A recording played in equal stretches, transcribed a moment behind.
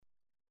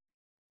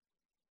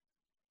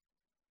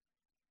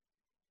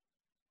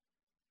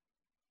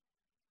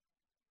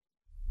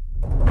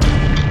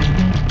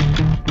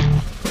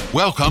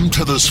Welcome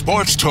to the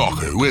Sports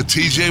Talker with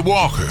TJ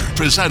Walker,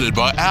 presented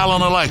by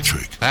Allen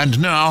Electric. And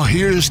now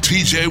here's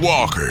TJ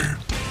Walker.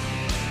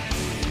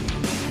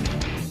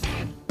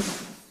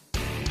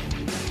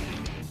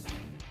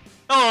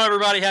 Hello,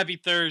 everybody. Happy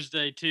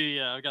Thursday to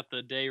you. I got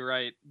the day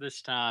right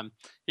this time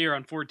here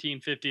on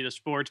 1450 The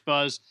Sports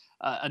Buzz.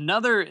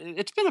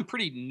 It's been a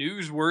pretty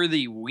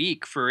newsworthy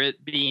week for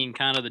it being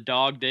kind of the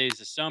dog days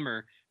of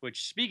summer,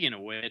 which, speaking of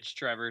which,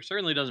 Trevor,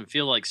 certainly doesn't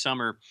feel like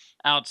summer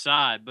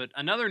outside, but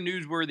another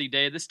newsworthy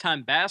day, this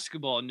time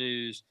basketball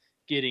news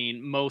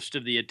getting most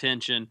of the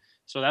attention.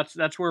 So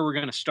that's where we're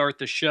going to start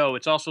the show.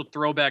 It's also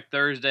Throwback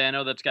Thursday. I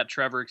know that's got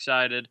Trevor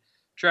excited.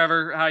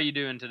 Trevor, how you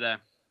doing today?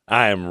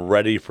 I am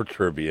ready for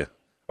trivia.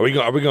 Are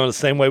we going the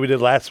same way we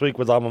did last week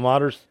with alma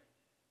maters?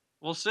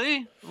 We'll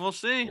see.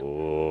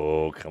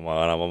 Oh, come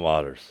on, alma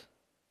maters.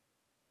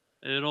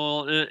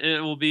 It'll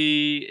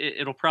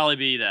probably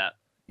be that.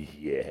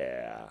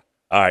 Yeah.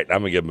 All right,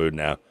 I'm in a good mood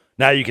now.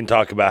 Now you can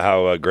talk about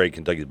how great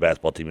Kentucky's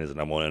basketball team is, and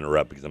I won't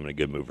interrupt because I'm in a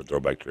good mood for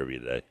throwback trivia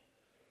today.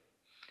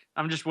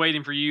 I'm just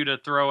waiting for you to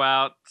throw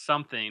out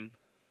something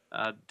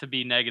to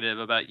be negative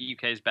about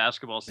UK's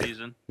basketball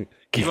season.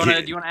 Do you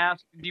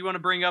want to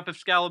bring up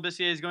if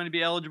Scalabissier is going to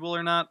be eligible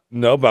or not?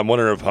 No, but I'm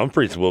wondering if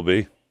Humphreys will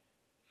be.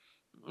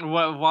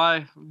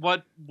 Why?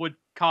 What would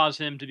cause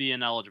him to be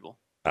ineligible?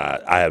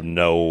 I have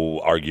no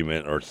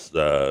argument or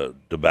to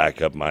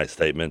back up my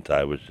statement.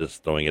 I was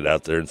just throwing it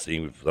out there and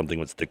seeing if something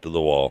would stick to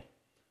the wall.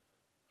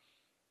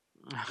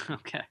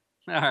 Okay.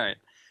 All right.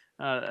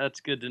 That's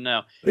good to know.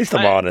 At least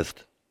I'm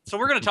honest. So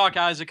we're going to talk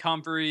Isaac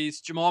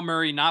Humphreys, Jamal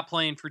Murray not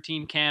playing for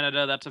Team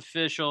Canada. That's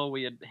official.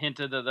 We had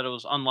hinted that it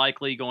was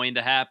unlikely going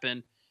to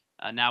happen.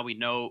 Now we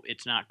know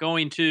it's not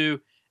going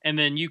to. And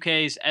then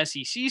UK's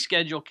SEC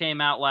schedule came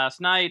out last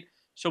night.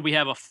 So we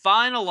have a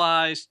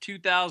finalized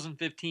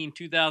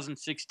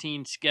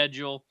 2015-2016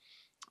 schedule.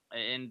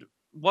 And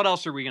what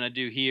else are we going to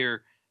do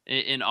here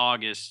in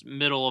August,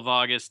 middle of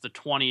August, the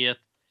 20th?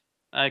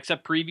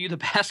 Except preview the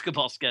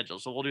basketball schedule.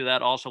 So we'll do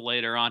that also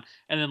later on.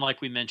 And then,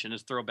 like we mentioned,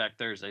 it's Throwback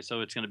Thursday,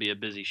 so it's going to be a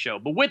busy show.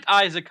 But with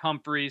Isaac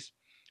Humphreys,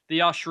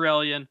 the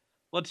Australian,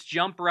 let's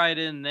jump right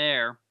in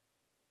there.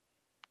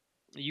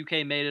 The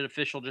UK made it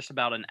official just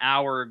about an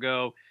hour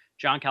ago.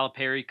 John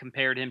Calipari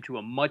compared him to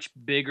a much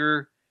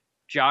bigger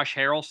Josh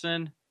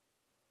Harrelson.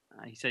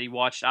 He said he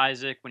watched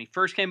Isaac when he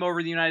first came over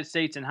to the United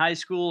States in high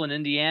school in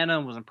Indiana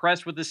and was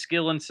impressed with his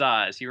skill and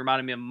size. He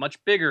reminded me of a much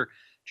bigger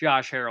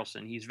Josh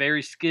Harrelson. He's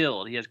very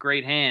skilled. He has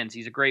great hands.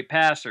 He's a great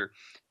passer.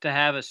 To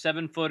have a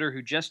 7-footer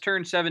who just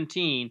turned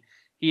 17,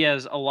 he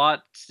has a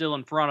lot still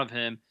in front of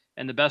him.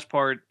 And the best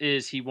part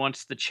is he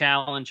wants the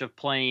challenge of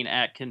playing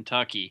at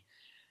Kentucky.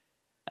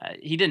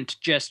 He didn't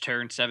just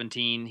turn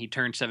 17. He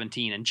turned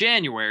 17 in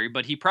January,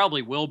 but he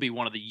probably will be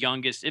one of the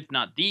youngest, if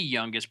not the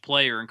youngest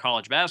player in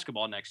college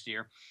basketball next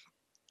year.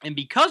 And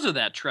because of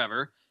that,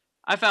 Trevor,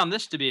 I found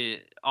this to be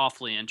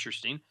awfully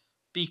interesting.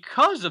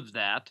 Because of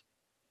that,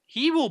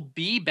 he will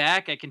be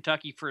back at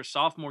Kentucky for his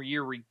sophomore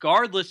year,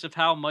 regardless of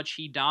how much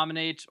he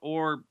dominates,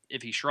 or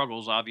if he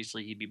struggles,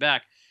 obviously he'd be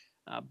back.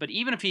 But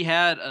even if he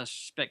had a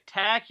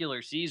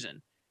spectacular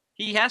season,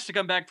 he has to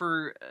come back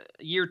for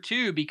year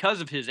 2 because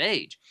of his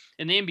age.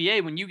 In the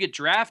NBA, when you get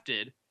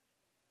drafted,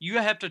 you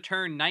have to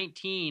turn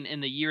 19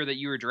 in the year that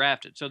you were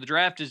drafted. So the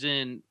draft is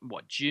in,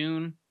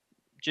 June,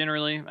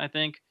 generally, I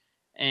think.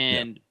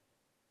 And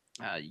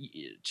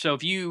so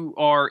if you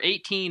are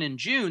 18 in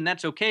June,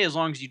 that's okay as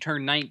long as you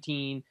turn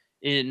 19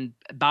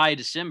 by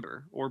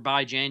December or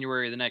by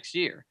January of the next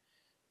year.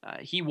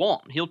 He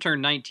won't. He'll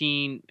turn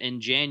 19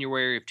 in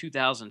January of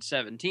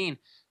 2017.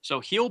 So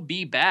he'll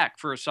be back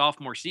for a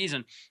sophomore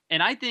season.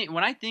 And I think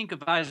when I think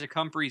of Isaac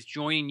Humphreys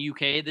joining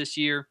UK this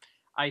year,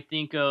 I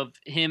think of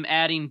him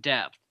adding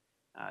depth.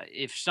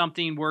 If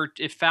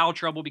foul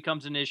trouble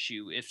becomes an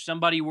issue, if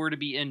somebody were to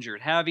be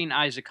injured, having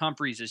Isaac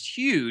Humphreys is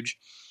huge.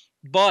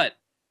 But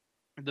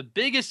the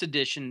biggest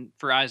addition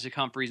for Isaac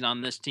Humphreys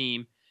on this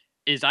team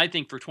is, I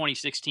think, for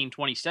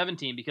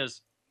 2016-2017,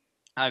 because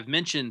I've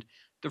mentioned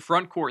the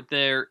front court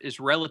there is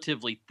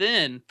relatively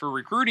thin for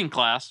recruiting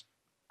class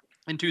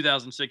in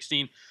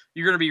 2016.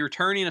 You're going to be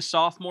returning a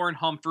sophomore in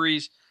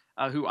Humphreys,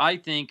 who I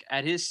think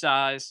at his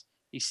size,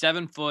 he's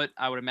 7 foot.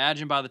 I would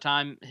imagine by the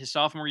time his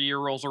sophomore year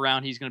rolls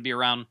around, he's going to be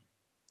around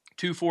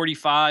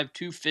 245,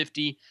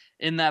 250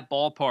 in that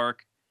ballpark.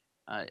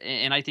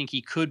 And I think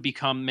he could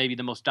become maybe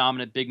the most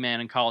dominant big man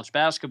in college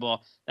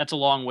basketball. That's a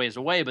long ways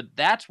away, but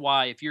that's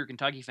why, if you're a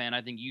Kentucky fan,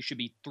 I think you should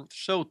be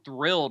so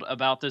thrilled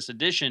about this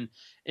addition.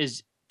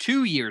 Is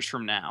 2 years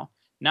from now,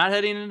 not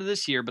heading into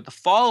this year, but the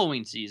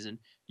following season,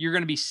 you're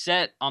going to be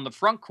set on the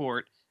front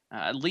court,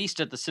 at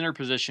least at the center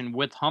position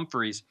with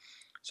Humphreys.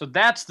 So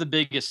that's the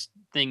biggest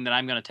thing that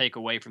I'm going to take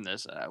away from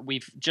this.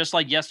 We've, just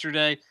like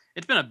yesterday,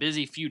 it's been a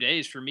busy few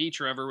days for me,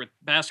 Trevor, with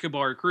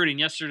basketball recruiting.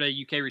 Yesterday,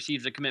 UK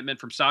receives a commitment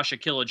from Sasha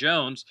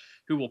Killa-Jones,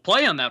 who will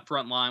play on that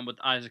front line with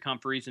Isaac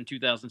Humphreys in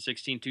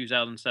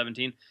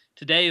 2016-2017.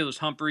 Today, it was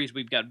Humphreys.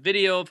 We've got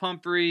video of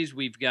Humphreys.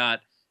 We've got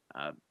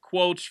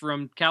quotes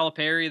from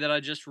Calipari that I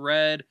just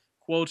read,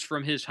 quotes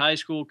from his high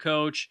school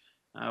coach,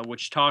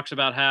 which talks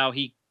about how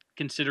he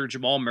consider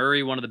Jamal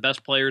Murray one of the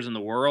best players in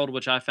the world,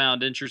 which I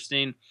found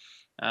interesting.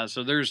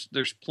 So there's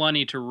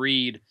plenty to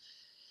read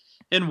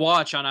and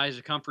watch on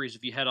Isaac Humphries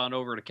if you head on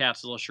over to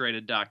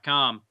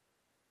CapsIllustrated.com.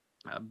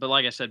 But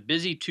like I said,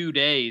 busy 2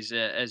 days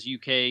as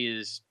UK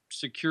is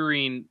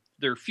securing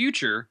their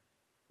future,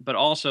 but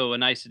also a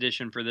nice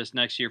addition for this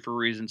next year for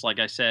reasons, like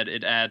I said,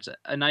 it adds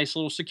a nice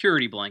little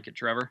security blanket,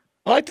 Trevor.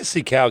 I like to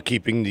see Cal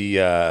keeping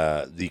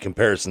the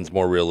comparisons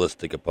more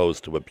realistic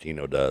opposed to what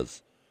Pitino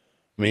does.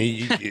 I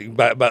mean,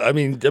 but I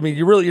mean,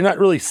 you're not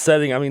really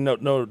setting. I mean,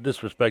 no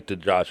disrespect to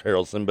Josh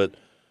Harrelson, but I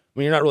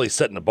mean, you're not really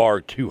setting the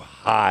bar too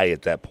high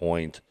at that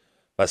point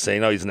by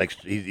saying, "Oh,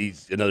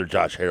 he's another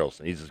Josh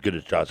Harrelson. He's as good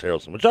as Josh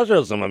Harrelson." But Josh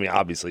Harrelson, I mean,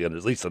 obviously,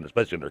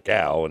 especially under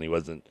Cal, and he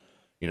wasn't,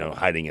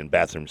 hiding in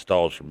bathroom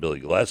stalls from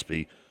Billy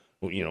Gillispie.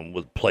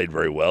 Was played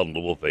very well, and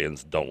Louisville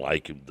fans don't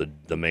like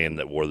the man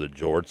that wore the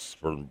jorts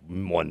for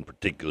one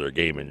particular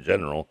game in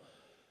general.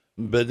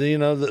 But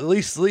at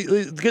least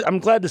I'm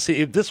glad to see.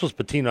 If this was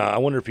Pitino, I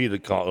wonder if he'd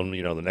have called him,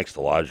 the next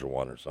Elijah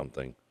one or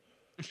something.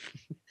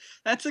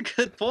 That's a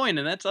good point,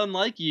 and that's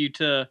unlike you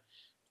to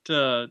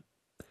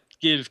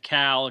give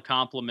Cal a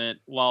compliment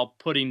while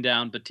putting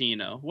down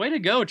Pitino. Way to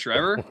go,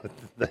 Trevor!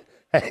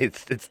 Hey,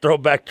 it's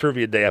Throwback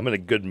Trivia Day. I'm in a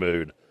good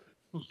mood.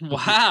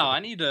 Wow, I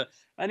need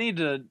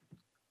to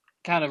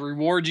kind of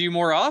reward you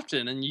more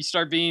often, and you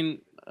start being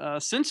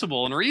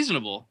sensible and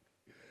reasonable.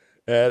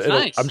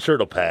 Nice. I'm sure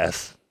it'll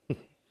pass.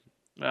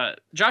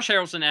 Josh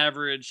Harrelson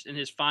averaged in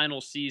his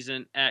final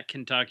season at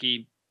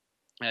Kentucky.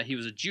 He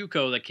was a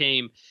JUCO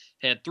that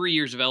had 3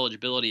 years of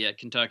eligibility at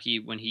Kentucky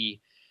when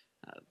he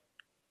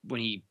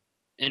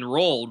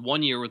enrolled.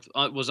 1 year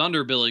was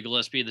under Billy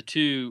Gillispie, the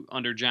 2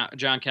 under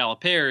John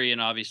Calipari,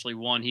 and obviously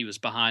 1 he was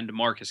behind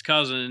DeMarcus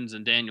Cousins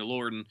and Daniel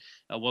Lorden.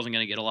 Wasn't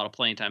going to get a lot of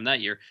playing time that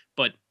year,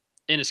 but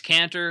Enes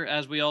Kanter,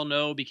 as we all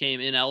know,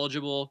 became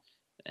ineligible,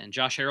 and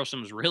Josh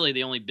Harrelson was really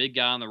the only big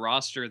guy on the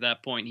roster at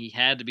that point. He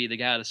had to be the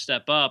guy to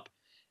step up,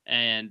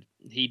 and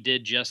he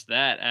did just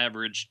that,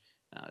 averaged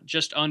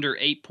just under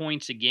 8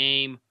 points a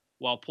game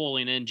while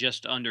pulling in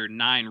just under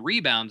 9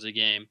 rebounds a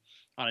game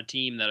on a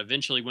team that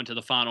eventually went to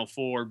the Final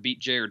Four, beat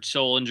Jared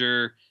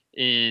Solinger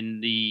in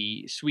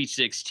the Sweet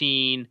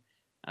 16,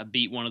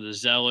 beat one of the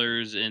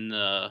Zellers in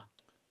the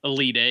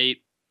Elite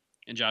Eight,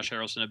 and Josh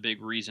Harrelson a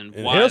big reason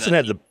why. Harrelson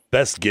had the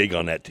best gig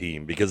on that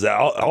team because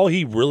all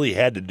he really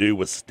had to do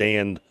was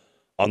stand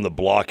on the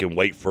block and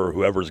wait for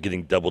whoever's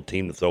getting double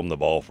teamed to throw him the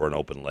ball for an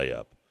open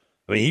layup.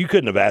 I mean, you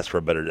couldn't have asked for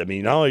a better. I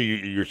mean, not only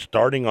you're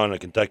starting on a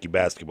Kentucky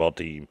basketball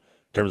team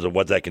in terms of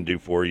what that can do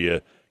for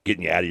you,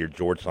 getting you out of your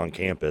jorts on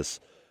campus,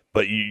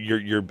 but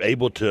you're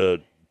able to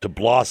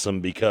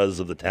blossom because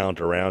of the talent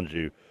around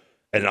you,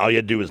 and all you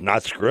had to do was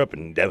not screw up,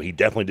 and he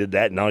definitely did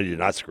that. And not only did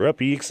not screw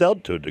up, he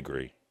excelled to a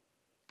degree.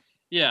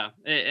 Yeah,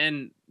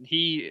 and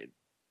he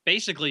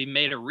basically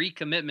made a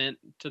recommitment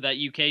to that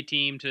UK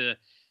team to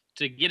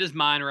get his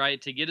mind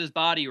right, to get his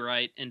body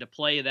right, and to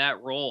play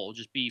that role.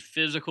 Just be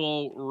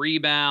physical,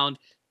 rebound,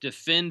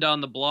 defend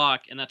on the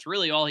block, and that's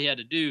really all he had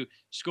to do.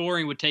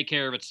 Scoring would take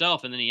care of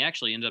itself, and then he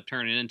actually ended up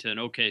turning into an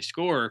okay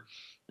scorer.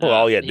 Well,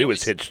 all he had to do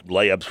was hit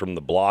layups from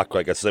the block,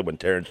 like I said, when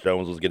Terrence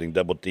Jones was getting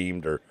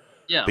double-teamed or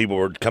people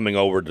were coming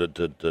over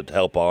to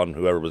help on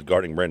whoever was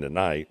guarding Brandon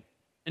Knight.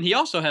 And he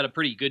also had a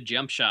pretty good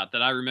jump shot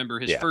that I remember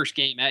his first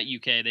game at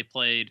UK. They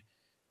played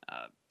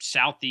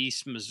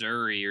Southeast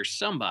Missouri or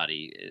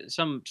somebody,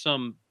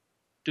 some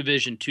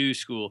Division II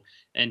school,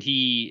 and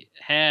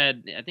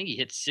I think he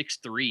hit 6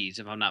 threes,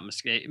 if I'm not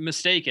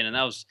mistaken, and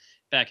that was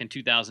back in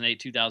 2008,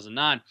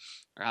 2009.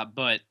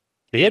 But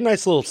he had a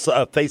nice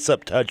little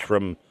face-up touch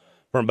from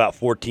about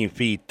 14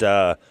 feet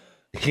to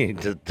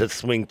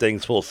swing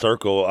things full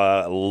circle.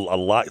 A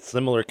lot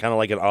similar, kind of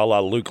like an a la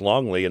Luke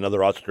Longley,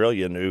 another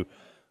Australian who,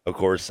 of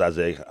course,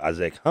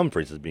 Isaac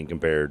Humphries is being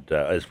compared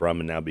is from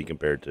and now being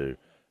compared to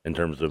in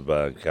terms of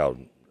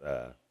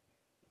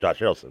Josh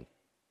Harrelson.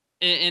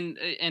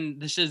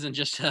 And this isn't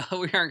just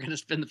we aren't going to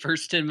spend the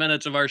first 10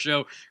 minutes of our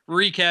show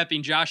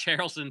recapping Josh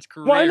Harrelson's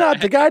career. Why not?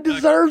 The guy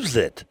deserves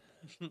it.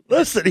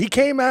 Listen, he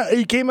came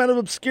out of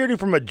obscurity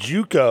from a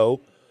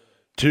JUCO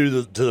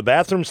to the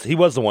bathrooms. He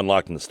was the one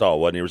locked in the stall,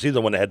 wasn't he? Was he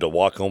the one that had to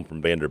walk home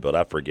from Vanderbilt?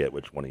 I forget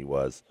which one he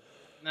was.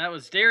 That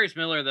was Darius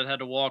Miller that had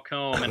to walk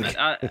home, and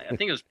I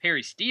think it was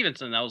Perry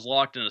Stevenson that was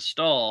locked in a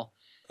stall.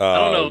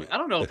 I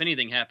don't know if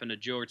anything happened to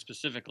George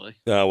specifically.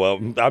 Well,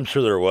 I'm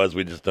sure there was.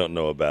 We just don't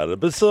know about it.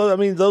 But so, I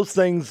mean, those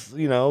things,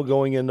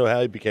 going into how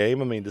he became,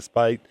 I mean,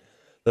 despite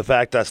the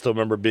fact I still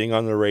remember being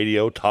on the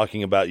radio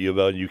talking about U of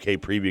L and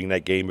UK previewing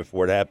that game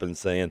before it happened,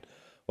 saying,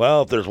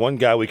 well, if there's one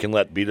guy we can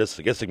let beat us,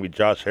 I guess it can be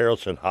Josh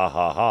Harrelson, ha,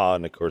 ha, ha.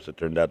 And, of course, it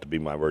turned out to be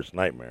my worst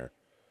nightmare.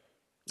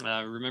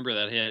 I remember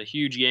that he had a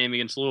huge game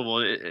against Louisville.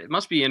 It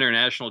must be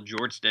International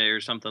Jorts Day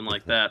or something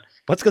like that.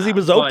 That's because he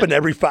was open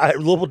every 5.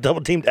 Louisville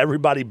double-teamed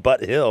everybody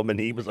but him, and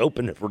he was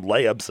open for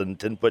layups and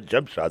 10-foot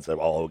jump shots the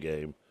whole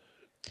game.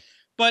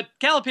 But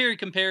Calipari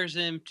compares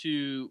him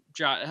to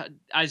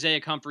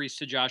Isaiah Humphries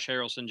to Josh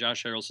Harrelson,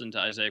 Josh Harrelson to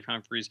Isaiah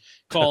Humphries,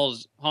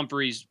 calls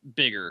Humphries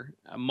bigger,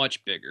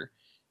 much bigger.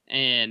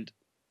 And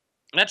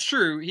That's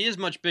true. He is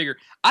much bigger.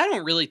 I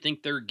don't really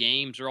think their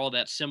games are all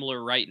that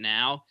similar right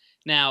now.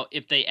 Now,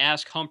 if they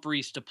ask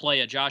Humphreys to play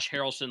a Josh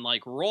Harrelson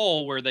like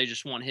role where they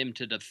just want him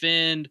to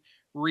defend,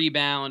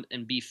 rebound,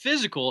 and be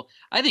physical,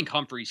 I think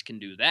Humphreys can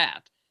do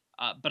that.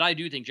 But I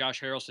do think Josh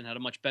Harrelson had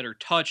a much better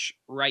touch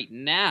right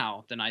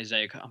now than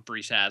Isaiah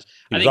Humphreys has.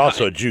 He was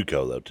also a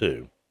JUCO though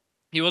too.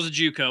 He was a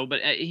JUCO, but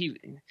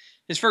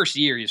his first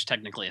year he was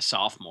technically a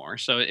sophomore,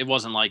 so it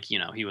wasn't like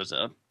he was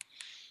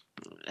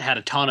had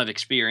a ton of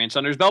experience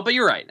under his belt. But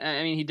you're right.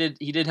 I mean,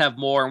 he did have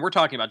more, and we're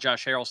talking about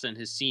Josh Harrelson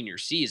his senior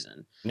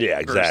season. Yeah,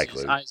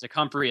 exactly. Isaac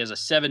Humphrey as a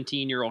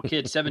 17-year-old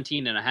kid,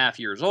 17 and a half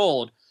years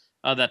old.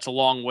 That's a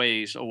long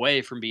ways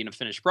away from being a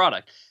finished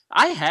product.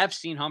 I have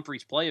seen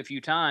Humphreys play a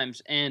few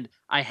times, and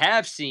I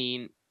have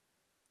seen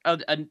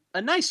a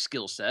nice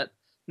skill set.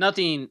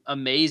 Nothing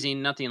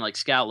amazing, nothing like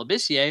Scout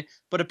Labissiere,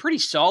 but a pretty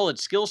solid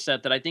skill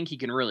set that I think he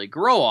can really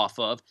grow off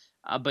of.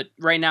 But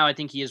right now, I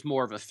think he is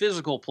more of a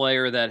physical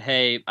player that,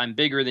 hey, I'm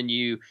bigger than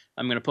you.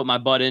 I'm going to put my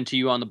butt into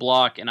you on the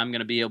block, and I'm going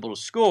to be able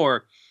to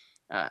score.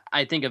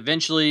 I think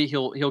eventually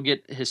he'll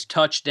get his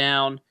touch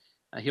down.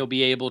 He'll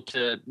be able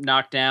to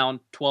knock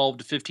down 12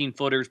 to 15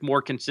 footers more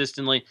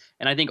consistently.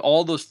 And I think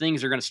all those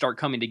things are going to start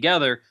coming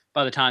together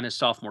by the time his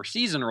sophomore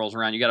season rolls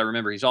around. You got to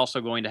remember, he's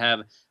also going to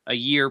have a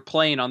year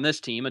playing on this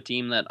team, a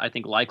team that I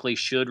think likely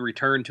should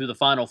return to the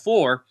Final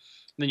Four. And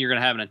then you're going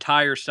to have an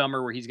entire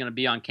summer where he's going to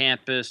be on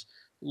campus,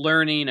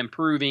 learning,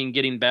 improving,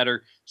 getting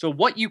better. So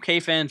what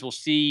UK fans will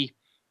see,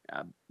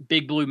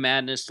 Big Blue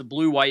Madness, the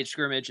blue-white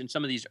scrimmage, and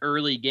some of these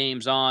early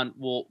games on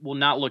will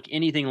not look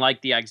anything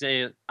like the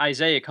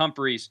Isaiah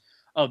Humphreys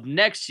of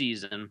next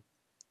season,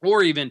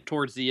 or even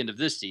towards the end of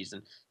this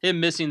season.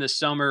 Him missing the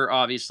summer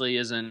obviously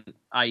isn't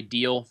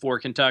ideal for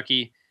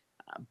Kentucky,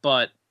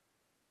 but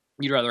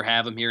you'd rather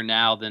have him here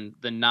now than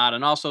not.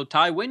 And also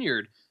Ty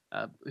Wynyard,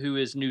 who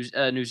is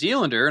New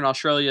Zealander, and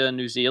Australia and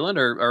New Zealand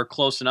are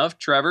close enough.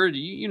 Trevor,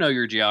 you know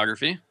your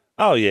geography.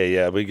 Oh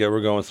yeah.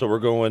 We're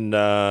going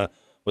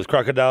with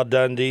Crocodile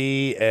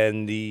Dundee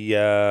and the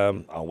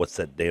what's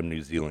that damn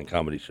New Zealand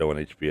comedy show on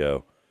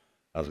HBO?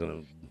 I was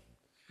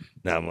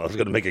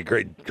gonna make a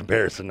great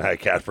comparison. I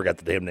forgot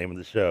the damn name of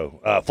the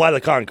show. Flight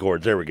of the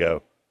Conchords. There we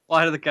go.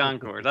 Flight of the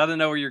Conchords. I didn't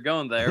know where you're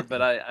going there,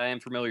 but I am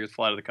familiar with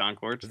Flight of the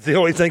Conchords. It's the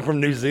only thing from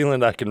New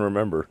Zealand I can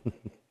remember.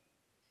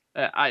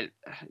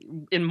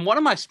 In one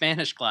of my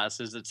Spanish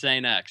classes at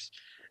St. X,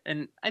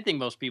 and I think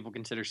most people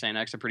consider St.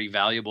 X a pretty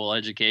valuable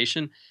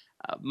education.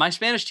 My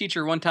Spanish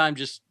teacher one time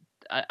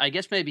I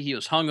guess maybe he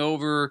was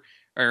hungover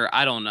or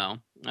I don't know.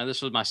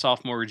 This was my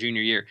sophomore or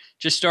junior year.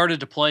 Just started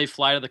to play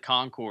Flight of the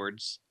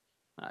Conchords.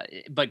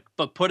 But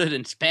put it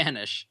in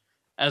Spanish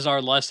as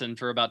our lesson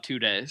for about 2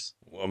 days.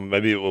 Well,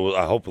 maybe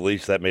I hope at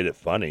least that made it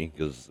funny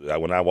because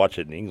when I watch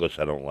it in English,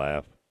 I don't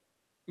laugh.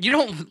 You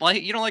don't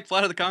like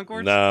Flight of the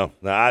Conchords? No.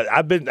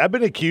 I've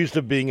been accused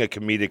of being a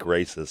comedic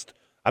racist.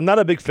 I'm not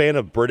a big fan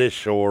of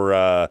British or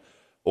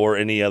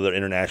any other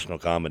international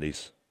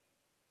comedies.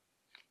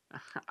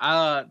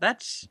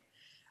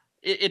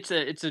 It's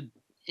a.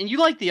 And you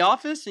like The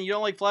Office, and you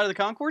don't like Flight of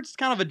the Conchords? It's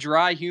kind of a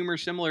dry humor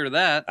similar to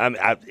that.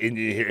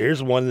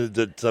 Here's one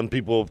that some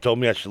people have told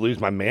me I should lose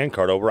my man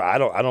card over. I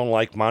don't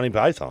like Monty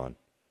Python.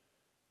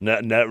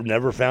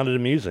 Never found it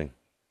amusing.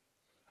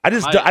 I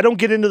don't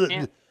get into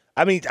the.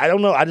 I mean, I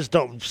don't know. I just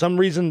don't. For some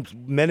reason,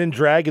 Men in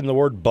Drag and the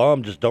word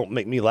bum just don't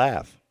make me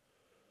laugh.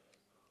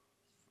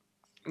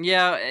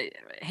 Yeah,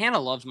 Hannah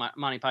loves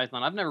Monty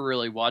Python. I've never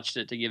really watched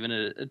it to give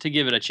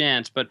it a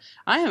chance, but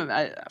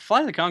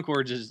Flight of the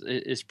Conchords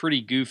is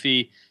pretty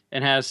goofy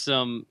and has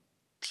some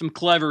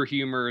clever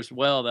humor as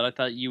well that I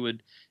thought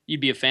you'd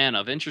be a fan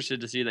of. Interested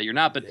to see that you're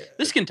not, but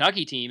this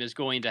Kentucky team is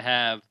going to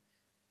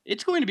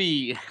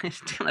be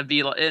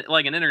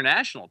like an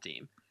international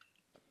team.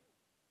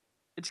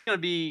 It's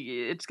going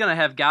to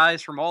have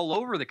guys from all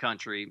over the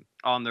country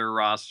on their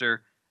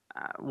roster,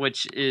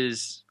 which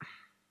is.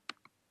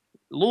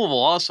 Louisville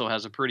also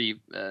has a pretty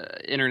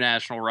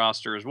international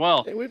roster as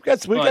well. Hey, we've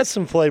got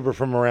some flavor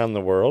from around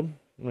the world.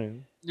 I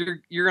mean,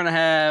 you're gonna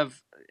have,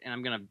 and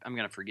I'm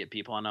gonna forget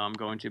people. I know I'm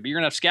going to, but you're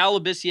gonna have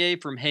Scout Labissiere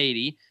from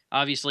Haiti,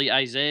 obviously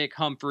Isaac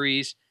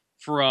Humphreys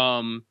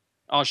from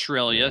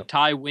Australia, yep.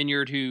 Ty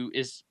Wynyard, who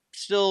is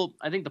still.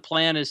 I think the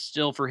plan is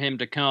still for him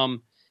to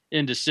come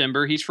in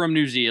December. He's from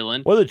New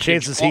Zealand. What are the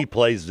chances he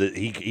plays that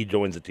he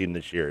joins the team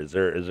this year? Is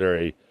there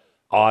a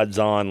odds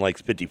on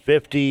like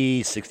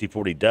 50-50,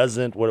 60-40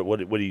 doesn't? What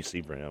do you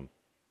see for him?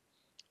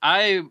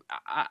 I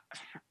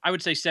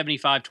would say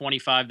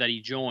 75-25 that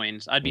he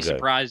joins. I'd be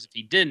surprised if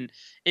he didn't.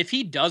 If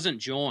he doesn't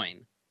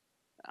join,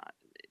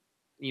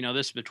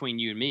 this is between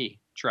you and me,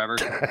 Trevor.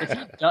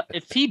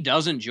 If he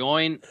doesn't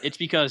join, it's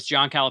because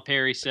John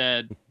Calipari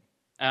said,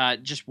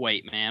 just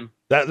wait, man.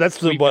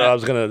 That's what I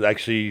was going to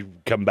actually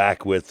come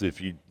back with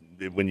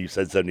when you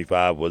said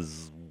 75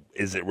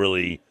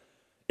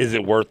 is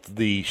it worth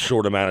the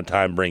short amount of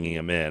time bringing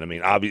him in? I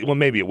mean, obviously,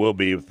 maybe it will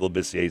be if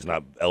Labissiere's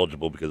not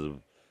eligible because of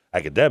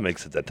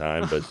academics at that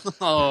time.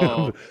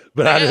 But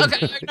but I didn't.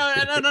 Okay, no.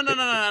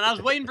 I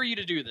was waiting for you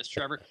to do this,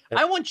 Trevor.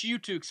 I want you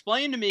to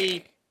explain to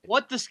me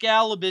what the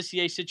Skal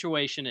Labissiere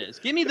situation is.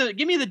 Give me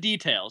the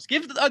details.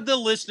 Give the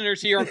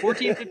listeners here on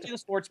 1450 The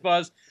Sports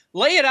Buzz,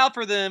 lay it out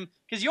for them,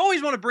 because you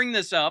always want to bring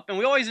this up, and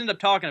we always end up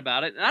talking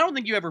about it. And I don't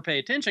think you ever pay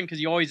attention because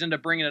you always end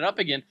up bringing it up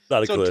again.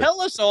 So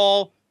tell us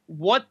all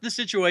what the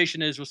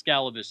situation is with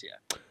Skal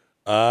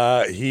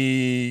Labissiere.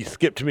 He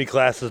skipped to me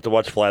classes to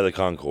watch Fly the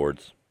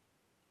Conchords.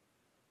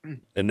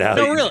 And now,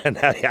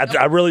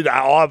 really?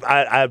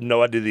 I have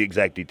no idea the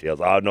exact details.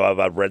 I don't know if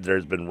I've read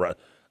there's been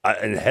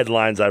in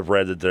headlines I've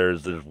read that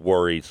there's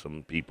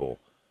worrisome people,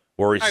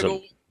 worrisome.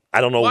 Right, well,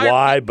 I don't know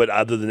why, but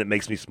other than it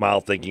makes me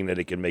smile thinking that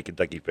it can make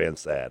Kentucky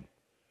fans sad.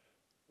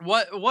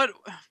 What's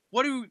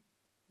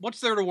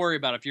there to worry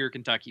about if you're a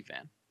Kentucky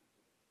fan?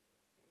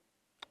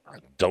 I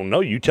don't know.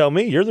 You tell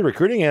me. You're the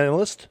recruiting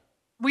analyst.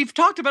 We've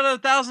talked about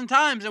it 1,000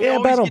 times. And yeah,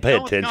 but I don't pay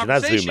attention. I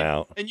zoom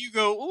out. And you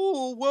go,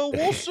 oh, well,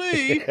 we'll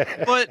see.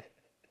 But,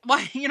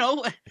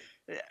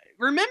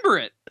 remember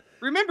it.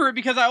 Remember it,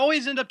 because I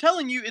always end up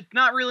telling you it's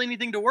not really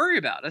anything to worry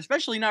about,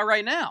 especially not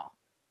right now.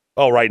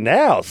 Oh, right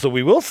now? So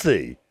we will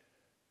see.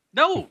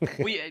 No,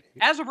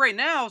 as of right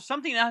now,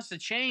 something has to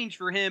change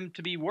for him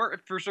to be for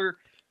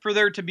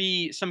there to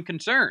be some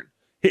concern.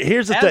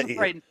 Here's the thing.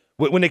 Right,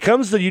 when it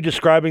comes to you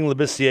describing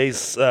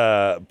Labissiere's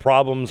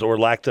problems or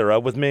lack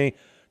thereof with me,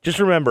 just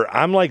remember,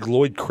 I'm like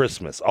Lloyd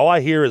Christmas. All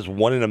I hear is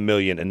 1 in a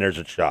million, and there's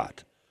a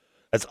shot.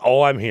 That's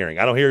all I'm hearing.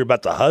 I don't hear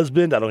about the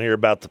husband. I don't hear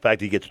about the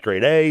fact he gets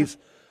straight A's.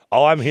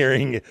 All I'm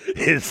hearing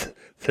is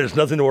there's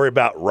nothing to worry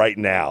about right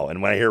now.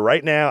 And when I hear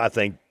right now, I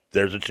think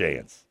there's a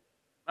chance.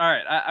 All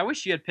right. I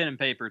wish you had pen and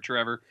paper,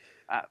 Trevor,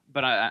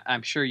 but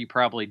I'm sure you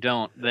probably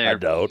don't there. I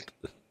don't.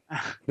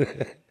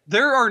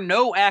 There are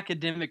no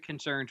academic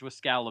concerns with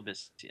Skal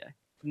Labissiere.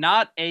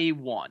 Not a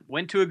one.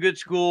 Went to a good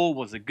school,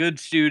 was a good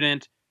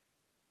student.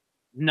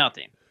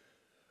 Nothing.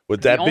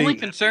 Would that the only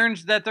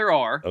concerns that there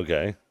are?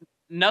 Okay.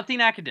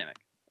 Nothing academic.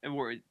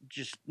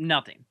 Just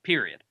nothing.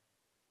 Period.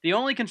 The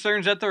only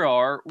concerns that there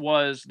are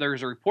was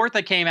there's a report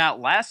that came out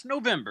last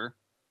November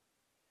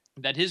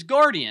that his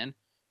guardian,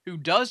 who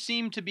does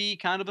seem to be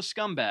kind of a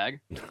scumbag,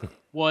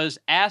 was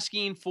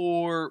asking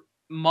for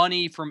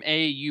money from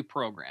AAU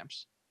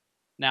programs.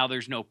 Now,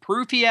 there's no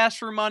proof he asked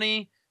for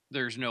money.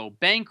 There's no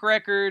bank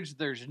records.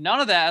 There's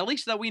none of that, at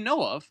least that we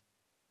know of.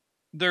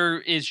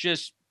 There is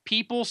just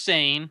people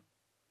saying,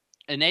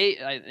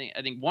 I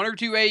think 1 or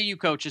 2 AAU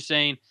coaches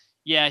saying,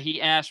 yeah,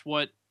 he asked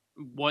what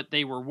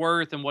they were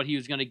worth and what he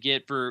was going to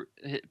get for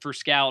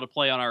Skal to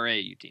play on our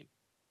AAU team.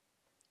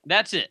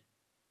 That's it.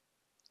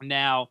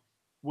 Now,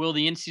 will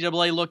the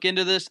NCAA look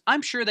into this?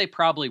 I'm sure they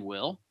probably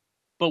will.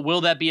 But will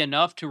that be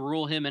enough to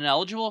rule him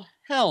ineligible?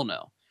 Hell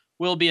no.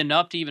 Will it be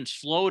enough to even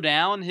slow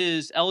down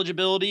his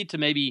eligibility to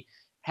maybe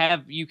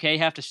have UK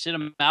have to sit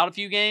him out a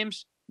few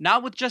games?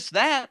 Not with just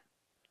that.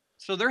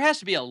 So there has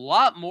to be a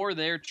lot more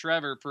there,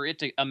 Trevor, for it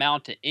to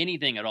amount to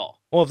anything at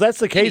all. Well, if that's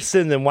the case,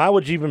 then why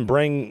would you even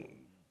bring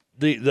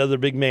the other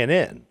big man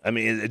in? I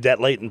mean, at that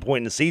late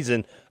point in the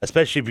season,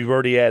 especially if you've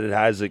already added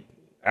Isaac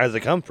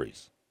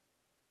Humphries.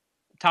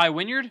 Ty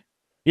Wynyard?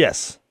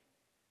 Yes.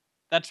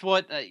 That's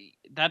what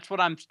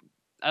I'm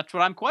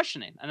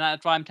questioning. And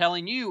that's why I'm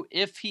telling you,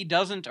 if he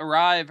doesn't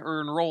arrive or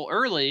enroll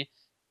early,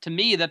 to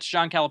me, that's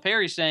John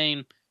Calipari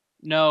saying,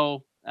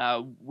 no,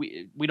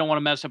 we don't want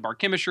to mess up our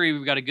chemistry.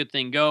 We've got a good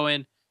thing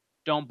going.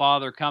 Don't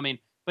bother coming.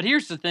 But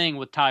here's the thing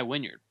with Ty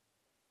Wynyard.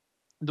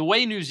 The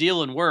way New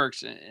Zealand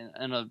works,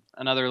 and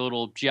another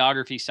little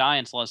geography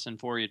science lesson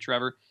for you,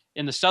 Trevor,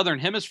 in the Southern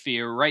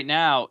Hemisphere, right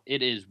now,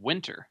 it is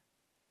winter.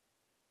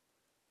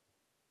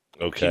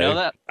 Okay. Do you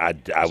know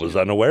that? I was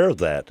unaware of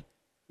that.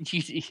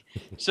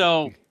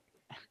 So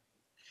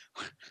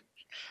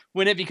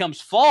when it becomes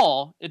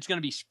fall, it's going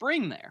to be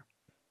spring there.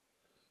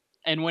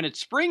 And when it's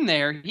spring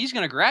there, he's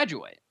going to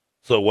graduate.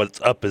 So what's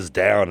up is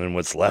down and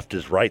what's left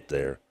is right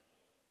there.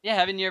 Yeah,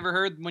 haven't you ever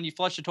heard when you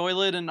flush a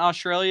toilet in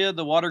Australia,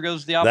 the water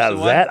goes the opposite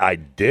way? That I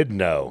did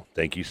know.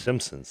 Thank you,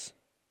 Simpsons.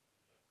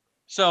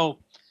 So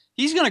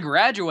he's going to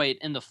graduate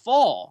in the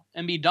fall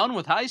and be done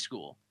with high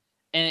school.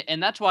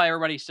 And that's why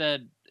everybody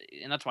said,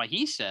 and that's why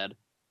he said,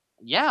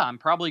 yeah, I'm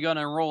probably going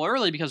to enroll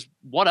early because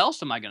what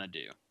else am I going to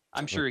do?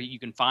 I'm sure you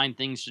can find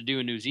things to do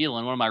in New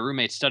Zealand. One of my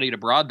roommates studied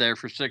abroad there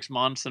for 6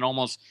 months and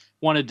almost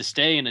wanted to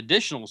stay an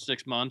additional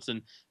 6 months.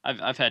 And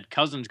I've had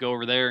cousins go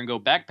over there and go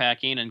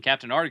backpacking. And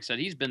Captain Arctic said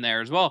he's been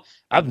there as well.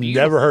 I've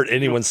never heard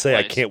anyone say,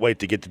 I can't wait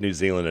to get to New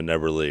Zealand and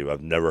never leave.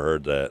 I've never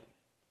heard that.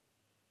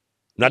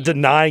 Not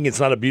denying it's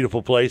not a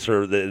beautiful place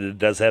or that it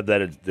does have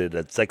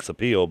that sex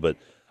appeal, but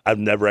I've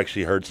never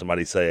actually heard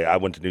somebody say, I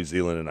went to New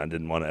Zealand and I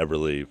didn't want to ever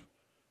leave.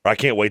 Or I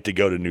can't wait to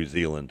go to New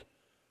Zealand.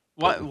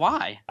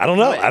 Why? I don't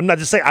know. I'm not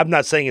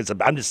saying it's.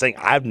 I'm just saying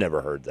I've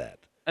never heard that.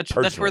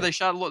 That's where they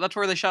shot. That's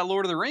where they shot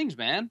Lord of the Rings,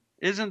 man.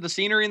 Isn't the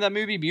scenery in that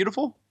movie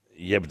beautiful?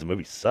 Yeah, but the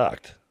movie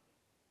sucked.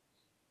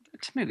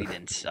 This movie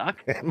didn't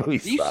suck. That movie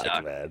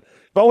sucked, man.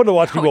 If I wanted to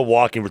watch people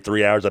walking for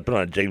 3 hours, I'd put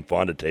on a Jane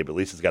Fonda tape. At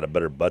least it's got a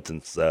better butt than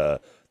the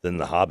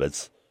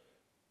Hobbits.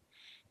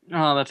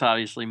 Oh, that's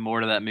obviously more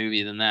to that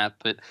movie than that.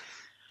 But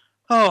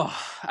Oh,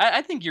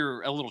 I think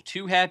you're a little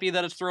too happy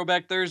that it's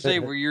Throwback Thursday,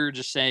 where you're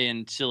just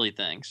saying silly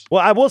things.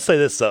 Well, I will say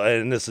this though,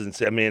 and this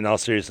is, I mean, in all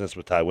seriousness,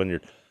 with Ty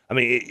Wynyard, I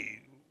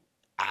mean,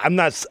 I'm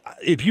not.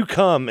 If you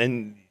come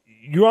and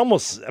you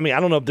almost, I mean, I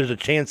don't know if there's a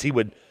chance he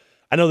would.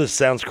 I know this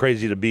sounds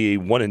crazy to be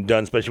one and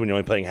done, especially when you're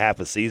only playing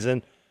half a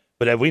season.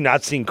 But have we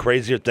not seen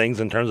crazier things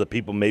in terms of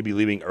people maybe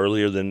leaving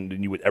earlier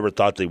than you would ever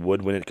thought they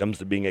would when it comes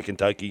to being at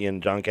Kentucky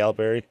and John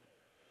Calipari?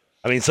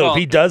 I mean, so if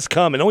he does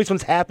come and only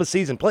spends half a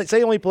season, say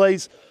he only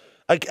plays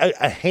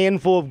a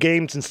handful of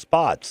games and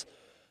spots.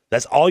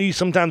 That's all you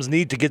sometimes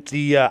need to get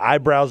the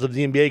eyebrows of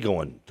the NBA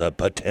going. The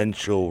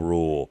potential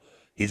rule.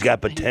 He's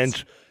got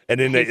potential.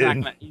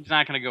 He's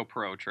not going to go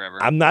pro,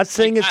 Trevor. I'm not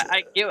saying it's.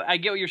 I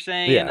get what you're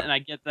saying, and I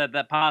get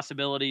that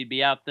possibility to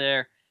be out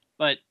there,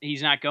 but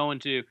he's not going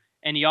to.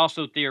 And he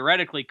also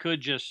theoretically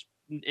could just,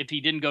 if he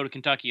didn't go to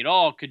Kentucky at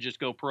all, could just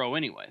go pro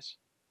anyways.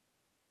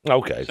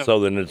 Okay, so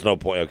then there's no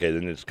point. Okay,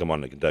 then just come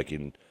on to Kentucky.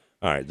 And,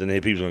 all right, then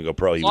if he was going to go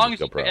pro, he would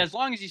go pro. As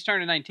long as he's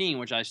turning 19,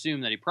 which I assume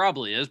that he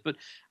probably is, but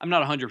I'm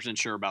not 100%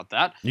 sure about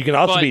that. You can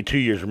also be 2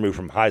 years removed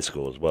from high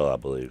school as well, I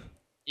believe.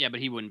 Yeah, but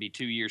he wouldn't be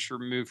 2 years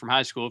removed from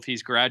high school if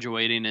he's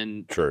graduating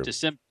in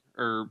December,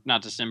 or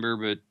not December,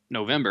 but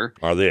November.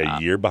 Are they a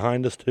year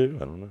behind us too?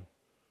 I don't know.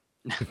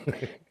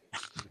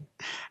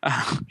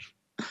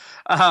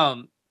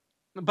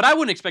 But I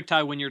wouldn't expect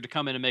Ty Wynyard to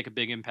come in and make a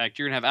big impact.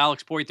 You're going to have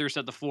Alex Poythress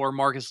at the 4,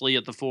 Marcus Lee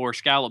at the 4,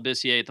 Scarlett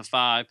Bissier at the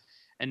 5,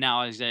 and now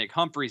Isaiah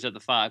Humphries at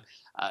the 5.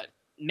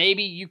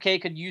 Maybe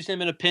UK could use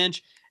him in a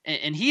pinch.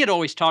 And he had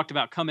always talked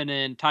about coming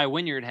in, Ty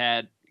Wynyard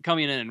had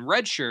coming in and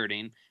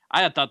redshirting.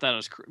 I had thought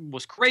that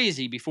was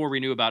crazy before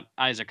we knew about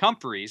Isaac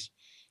Humphries,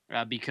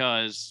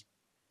 because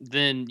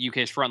then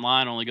UK's front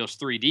line only goes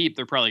 3 deep.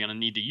 They're probably going to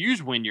need to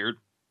use Wynyard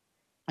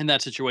in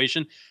that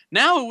situation.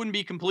 Now it wouldn't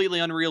be completely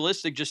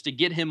unrealistic just to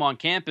get him on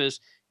campus,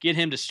 get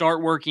him to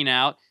start working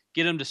out,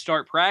 get him to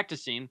start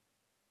practicing.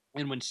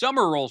 And when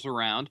summer rolls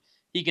around,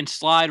 he can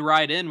slide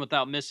right in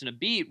without missing a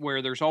beat,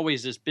 where there's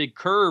always this big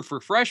curve for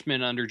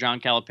freshmen under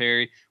John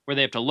Calipari where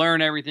they have to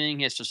learn everything.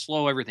 He has to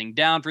slow everything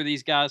down for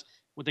these guys.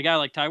 With a guy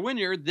like Ty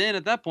Wynyard, then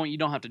at that point, you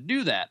don't have to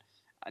do that.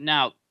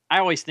 Now, I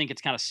always think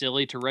it's kind of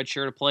silly to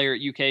redshirt a player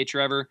at UK,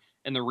 Trevor.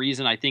 And the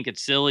reason I think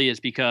it's silly is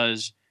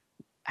because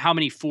how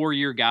many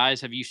 4-year guys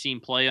have you seen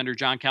play under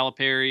John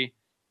Calipari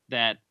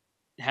that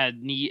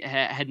had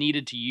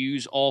needed to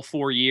use all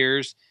 4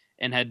 years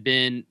and had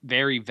been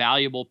very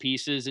valuable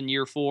pieces in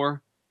year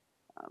 4?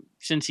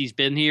 Since he's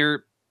been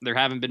here, there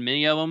haven't been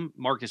many of them.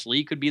 Marcus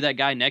Lee could be that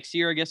guy next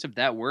year, I guess, if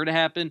that were to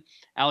happen.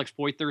 Alex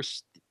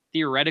Poythress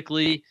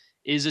theoretically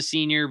is a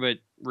senior, but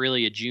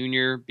really a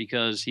junior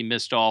because he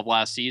missed all of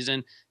last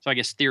season. So I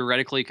guess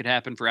theoretically it could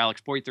happen for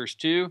Alex Poythress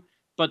too.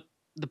 But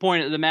the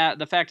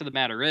fact of the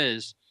matter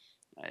is,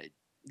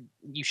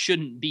 you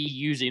shouldn't be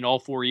using all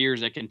 4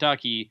 years at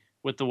Kentucky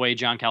with the way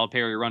John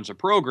Calipari runs a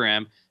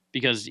program,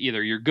 because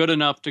either you're good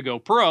enough to go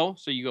pro,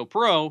 so you go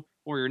pro,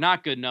 or you're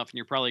not good enough and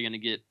you're probably going to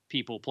get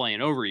people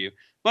playing over you.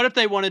 But if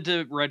they wanted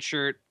to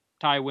redshirt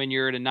Ty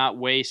Wynyard and not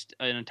waste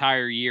an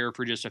entire year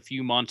for just a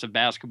few months of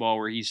basketball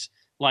where he's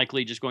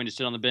likely just going to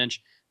sit on the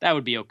bench, that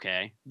would be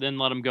okay. Then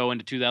let him go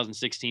into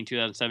 2016,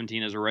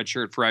 2017 as a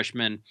redshirt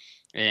freshman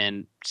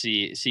and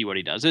see what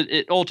he does.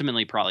 It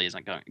ultimately probably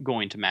isn't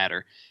going to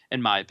matter,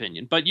 in my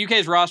opinion. But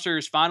UK's roster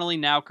is finally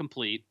now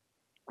complete.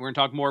 We're going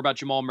to talk more about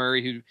Jamal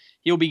Murray, who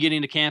he'll be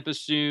getting to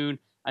campus soon.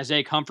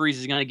 Isaiah Humphries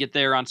is going to get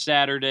there on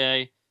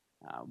Saturday.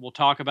 We'll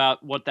talk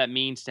about what that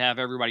means to have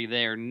everybody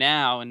there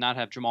now and not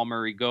have Jamal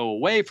Murray go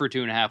away for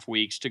 2.5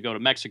 weeks to go to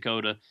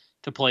Mexico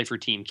to play for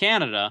Team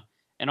Canada.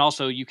 And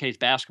also UK's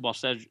basketball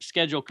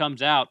schedule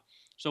comes out.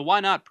 So why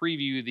not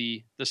preview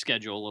the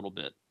schedule a little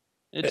bit?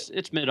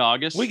 It's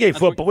mid-August. We gave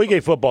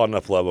football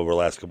enough love over the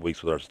last couple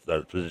weeks with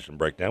our position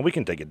breakdown. We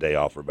can take a day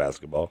off for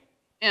basketball.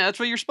 Yeah, that's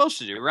what you're supposed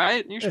to do,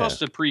 right? You're supposed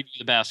to preview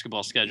the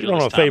basketball schedule. You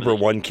don't favor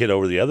one kid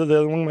over the other. The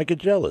other one might get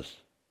jealous.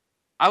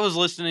 I was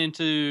listening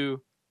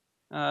to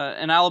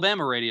an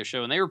Alabama radio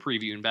show, and they were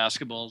previewing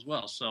basketball as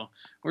well. So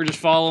we're just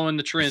following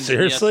the trends.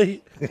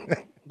 Seriously?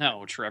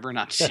 No, Trevor,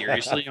 not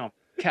seriously. Oh,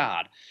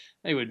 God.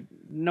 They would,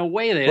 no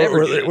way they'd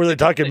ever do it. Were they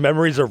talking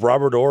memories of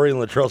Robert Horry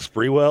and Latrell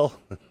Sprewell?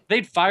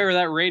 They'd fire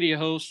that radio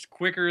host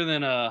quicker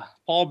than a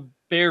Paul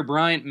Bear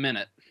Bryant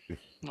minute,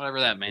 whatever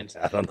that means.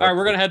 All right,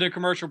 we're going to head to a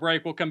commercial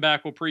break. We'll come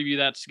back. We'll preview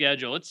that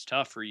schedule. It's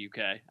tough for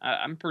UK.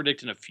 I'm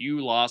predicting a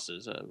few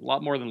losses, a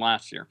lot more than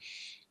last year.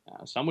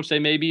 Some would say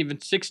maybe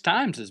even 6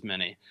 times as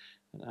many.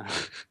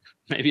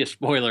 Maybe a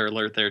spoiler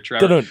alert there,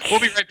 Trevor. We'll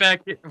be right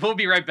back. We'll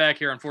be right back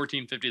here on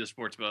 1450 The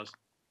Sports Buzz.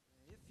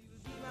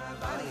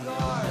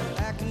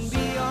 I can be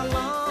your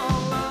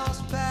long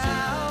lost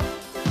pal.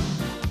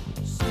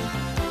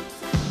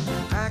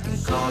 I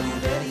can call you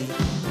Betty,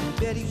 and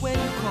Betty, when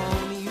you call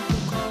me, you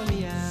can call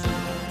me out.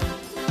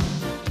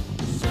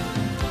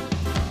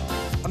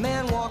 A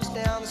man walks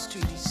down the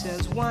street, he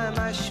says, why am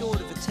I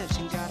short of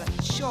attention? Got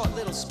a short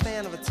little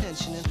span of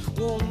attention, and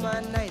oh,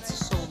 my nights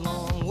are so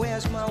long.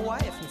 Where's my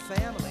wife and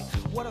family?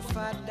 What if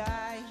I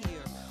die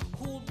here?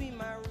 Who'll be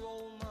my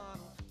role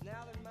model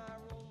now that my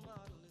role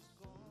model is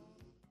gone?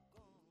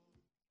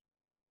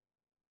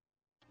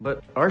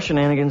 But our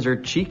shenanigans are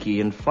cheeky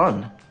and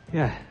fun.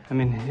 Yeah, I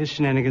mean, his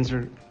shenanigans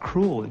are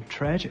cruel and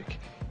tragic.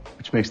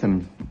 Which makes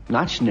them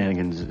not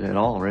shenanigans at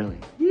all, really.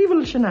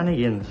 Evil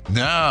shenanigans.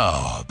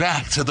 Now,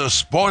 back to the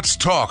Sports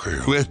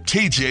Talker with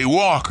TJ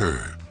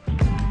Walker.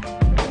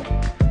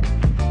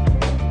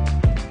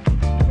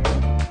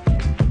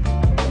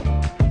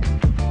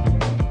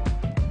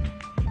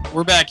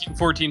 We're back in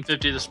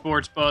 1450 The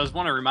Sports Buzz.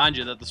 Want to remind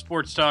you that the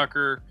Sports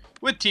Talker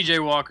with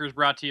TJ Walker is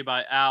brought to you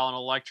by Allen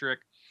Electric,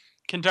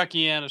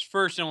 Kentuckiana's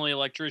first and only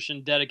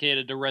electrician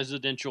dedicated to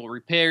residential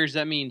repairs.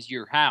 That means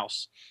your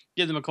house.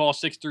 Give them a call,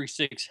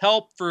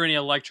 636-HELP, for any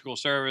electrical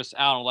service.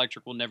 Allen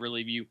Electric will never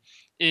leave you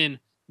in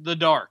the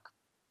dark,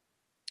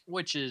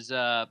 which is,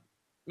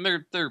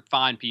 they're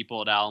fine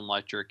people at Allen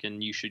Electric,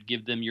 and you should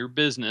give them your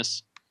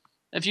business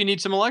if you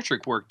need some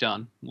electric work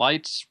done.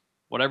 Lights,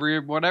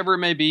 whatever it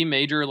may be,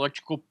 major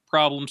electrical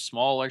problems,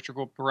 small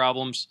electrical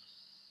problems.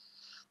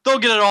 They'll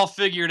get it all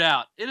figured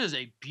out. It is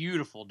a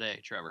beautiful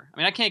day, Trevor. I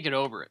mean, I can't get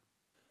over it.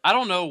 I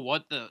don't know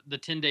what the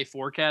 10-day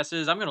forecast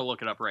is. I'm going to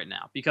look it up right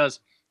now because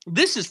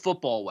this is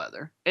football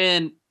weather.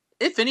 And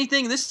if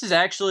anything, this is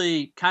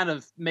actually kind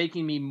of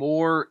making me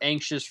more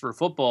anxious for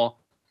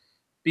football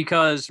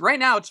because right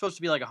now it's supposed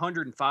to be like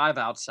 105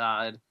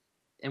 outside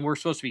and we're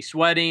supposed to be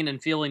sweating and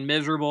feeling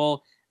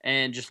miserable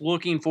and just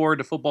looking forward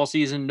to football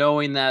season,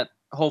 knowing that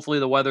hopefully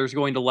the weather is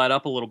going to let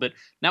up a little bit.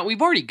 Now,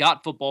 we've already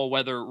got football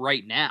weather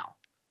right now.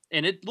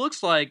 And it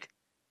looks like,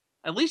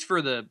 at least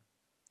for the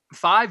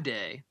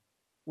 5-day,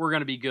 we're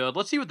going to be good.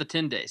 Let's see what the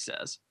 10-day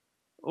says.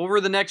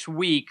 Over the next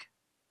week,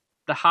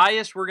 the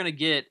highest we're going to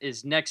get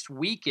is next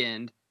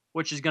weekend,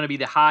 which is going to be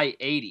the high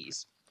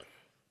 80s.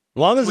 As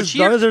long as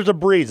there's a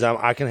breeze,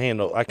 I can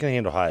handle high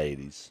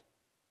 80s.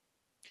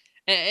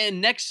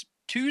 And next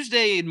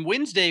Tuesday and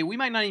Wednesday, we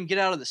might not even get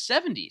out of the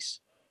 70s.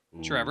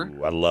 Trevor,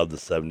 I love the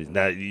 70s.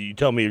 Now you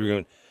tell me you're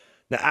going.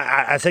 Now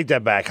I take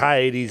that back.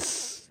 High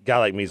 80s. Guy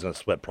like me is going to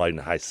sweat probably in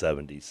the high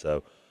 70s.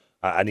 So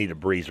I need a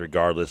breeze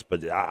regardless.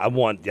 But I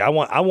want the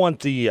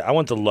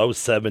low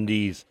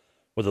 70s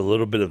with a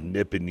little bit of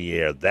nip in the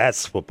air.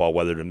 That's football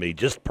weather to me.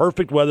 Just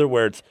perfect weather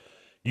where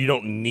you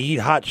don't need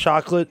hot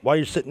chocolate while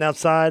you're sitting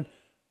outside,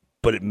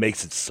 but it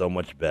makes it so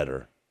much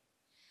better.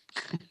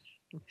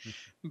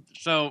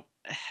 So,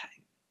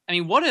 I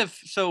mean,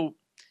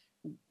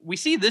 we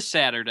see this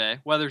Saturday,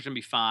 weather's going to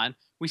be fine.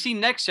 We see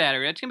next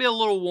Saturday, it's going to be a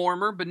little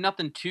warmer, but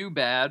nothing too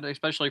bad,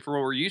 especially for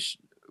what we're used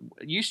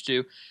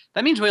to.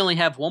 That means we only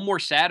have one more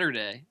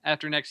Saturday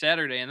after next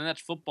Saturday, and then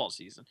that's football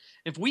season.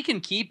 If we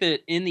can keep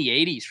it in the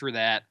 80s for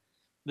that,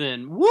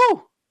 then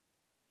woo!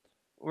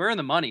 We're in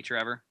the money,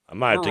 Trevor. I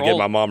might have to get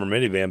my mom or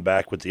minivan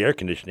back with the air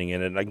conditioning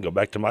in it, and I can go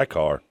back to my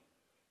car.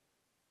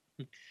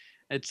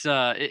 It's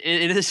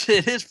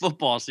it is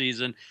football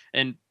season,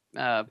 and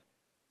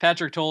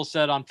Patrick Toll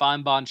said on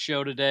Feinbaum's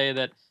show today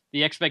that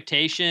the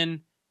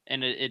expectation,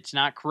 and it's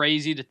not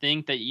crazy to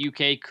think that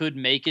UK could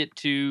make it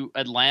to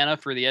Atlanta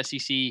for the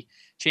SEC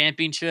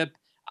championship.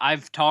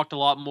 I've talked a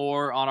lot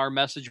more on our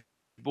message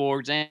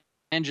boards and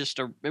just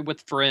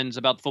with friends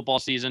about the football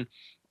season,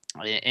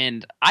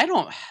 and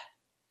I'm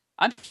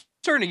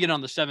starting to get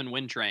on the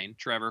 7-win train,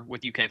 Trevor,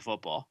 with UK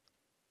football.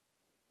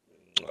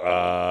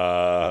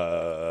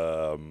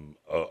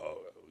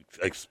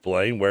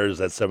 Explain, where is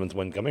that 7th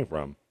win coming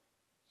from?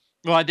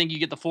 Well, I think you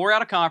get the 4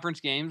 out of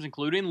conference games,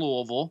 including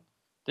Louisville.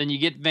 Then you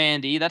get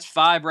Vandy. That's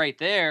 5 right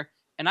there.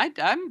 And I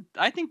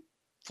think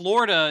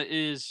Florida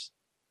is.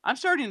 I'm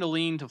starting to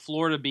lean to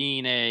Florida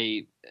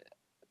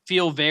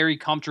feel very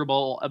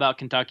comfortable about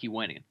Kentucky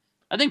winning.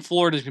 I think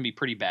Florida's going to be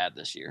pretty bad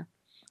this year.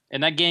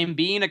 And that game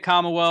being a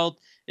Commonwealth,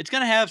 it's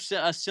going to have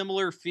a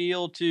similar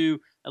feel to,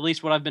 at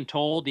least what I've been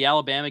told, the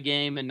Alabama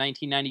game in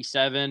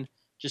 1997.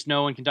 Just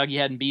knowing Kentucky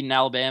hadn't beaten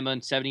Alabama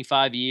in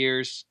 75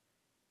 years.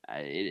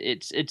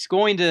 It's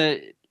going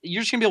to,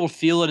 you're just going to be able to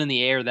feel it in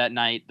the air that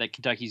night that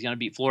Kentucky's going to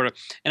beat Florida.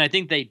 And I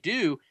think they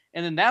do.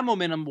 And then that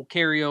momentum will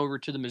carry over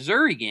to the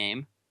Missouri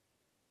game.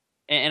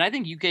 And I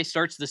think UK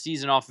starts the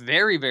season off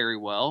very, very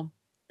well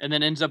and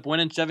then ends up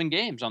winning 7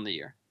 games on the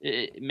year.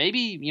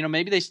 Maybe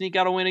they sneak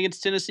out a win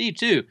against Tennessee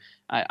too.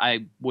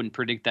 I wouldn't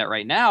predict that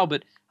right now,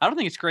 but I don't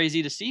think it's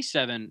crazy to see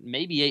 7,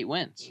 maybe 8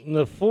 wins.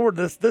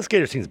 This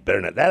Gator team's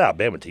better than that.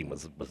 Alabama team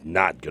was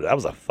not good. That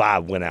was a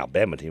 5-win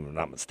Alabama team, if I'm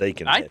not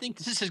mistaken. I think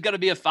this is going to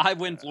be a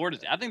 5-win Florida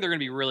team. I think they're going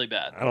to be really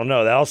bad. I don't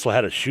know. They also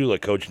had a Shula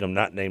coaching them,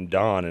 not named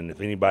Don. And if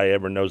anybody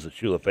ever knows the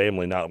Shula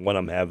family, not one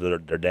of them have their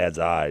dad's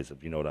eyes,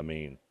 if you know what I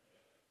mean.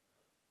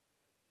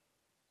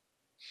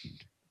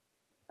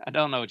 I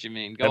don't know what you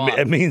mean. Go on.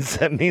 It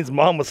means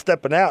mom was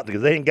stepping out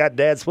because they ain't got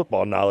dad's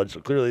football knowledge,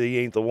 so clearly he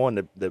ain't the one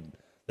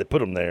that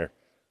put him there.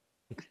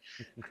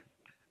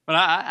 But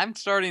I'm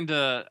starting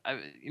to,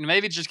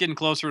 maybe it's just getting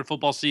closer to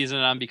football season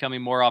and I'm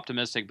becoming more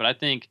optimistic. But I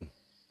think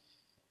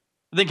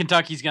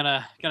Kentucky's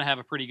gonna have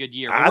a pretty good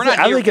year. I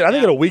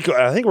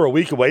think we're a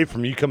week away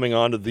from you coming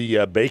onto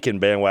the Bacon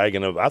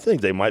bandwagon of. I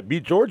think they might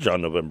beat Georgia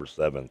on November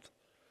 7th.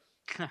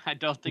 I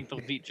don't think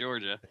they'll beat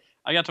Georgia.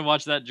 I got to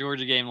watch that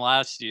Georgia game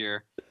last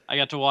year. I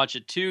got to watch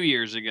it 2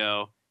 years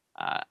ago,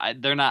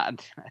 they're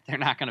not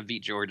going to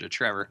beat Georgia,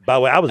 Trevor. By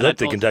the way, I was And at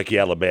the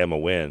Kentucky-Alabama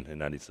win in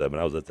 '97.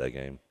 I was at that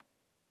game.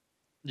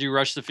 Did you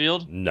rush the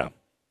field? No.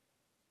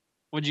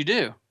 What'd you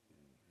do?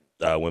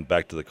 I went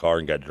back to the car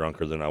and got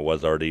drunker than I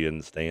was already in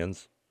the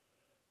stands.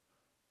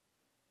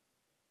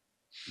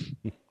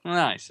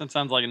 Nice. That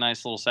sounds like a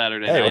nice little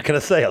Saturday Hey, night. what can I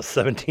say? I was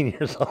 17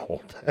 years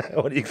old.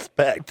 What do you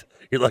expect?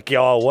 You're lucky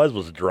all I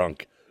was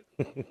drunk.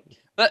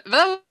 That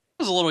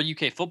was a little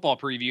UK football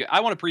preview. I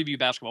want to preview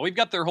basketball. We've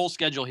got their whole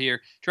schedule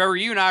here. Trevor,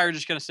 you and I are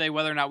just going to say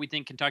whether or not we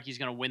think Kentucky's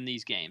going to win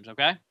these games,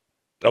 okay?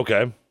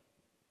 Okay.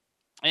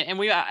 And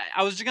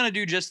I was going to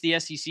do just the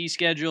SEC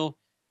schedule,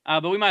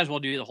 but we might as well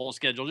do the whole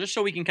schedule just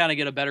so we can kind of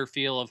get a better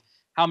feel of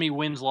how many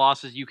wins,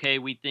 losses,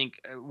 UK we think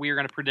we're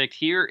going to predict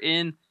here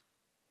in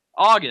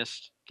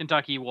August.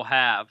 Kentucky will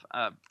have.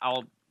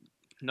 I'll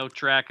no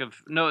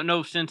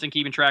sense in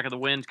keeping track of the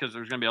wins because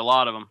there's going to be a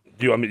lot of them.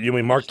 Do you want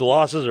me mark the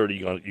losses, or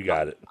you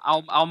got it?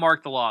 I'll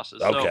mark the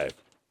losses. Okay. So,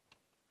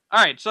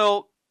 all right.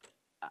 So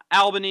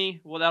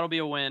Albany, well, that'll be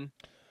a win.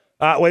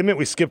 Wait a minute.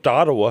 We skipped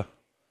Ottawa.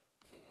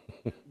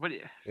 What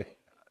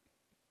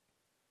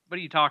are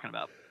you talking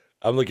about?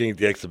 I'm looking at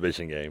the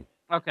exhibition game.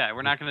 Okay,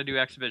 we're not going to do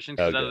exhibition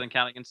because that Okay. doesn't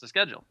count against the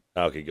schedule.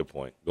 Okay, good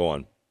point. Go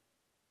on.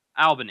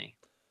 Albany.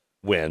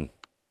 Win.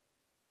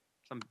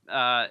 All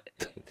I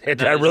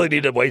really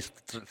need to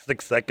waste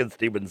 6 seconds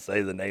to even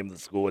say the name of the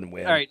school and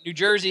win. right, New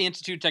Jersey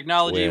Institute of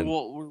Technology.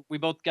 Win. We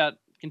both got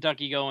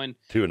Kentucky going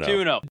 2-0.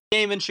 2-0.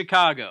 Game in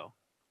Chicago.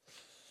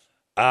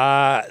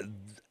 I'm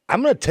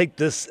going to take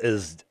this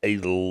as a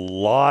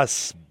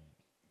loss,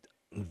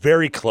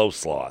 very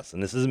close loss.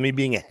 And this isn't me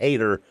being a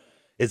hater.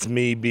 It's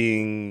me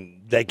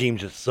being that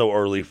game's just so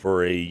early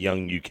for a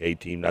young UK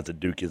team. Not that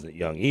Duke isn't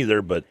young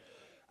either, but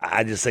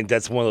I just think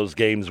that's one of those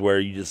games where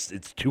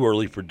it's too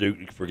early for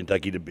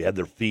Kentucky to have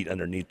their feet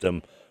underneath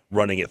them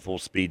running at full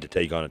speed to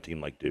take on a team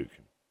like Duke.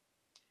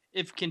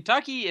 If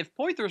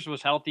Poythress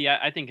was healthy,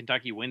 I think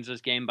Kentucky wins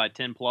this game by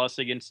 10 plus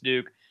against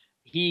Duke.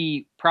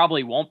 He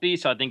probably won't be,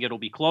 so I think it'll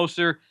be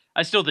closer.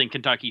 I still think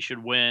Kentucky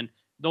should win.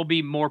 They'll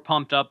be more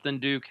pumped up than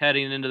Duke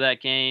heading into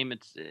that game.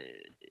 It's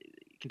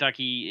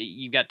Kentucky.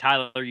 You've got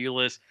Tyler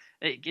Ulis.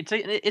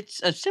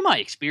 It's a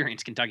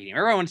semi-experienced Kentucky team.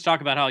 Everyone's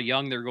talking about how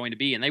young they're going to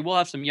be, and they will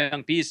have some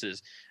young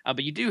pieces.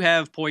 But you do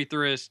have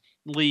Poythress,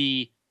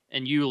 Lee,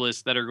 and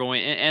Ulis that are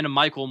going, and a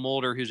Michael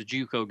Mulder who's a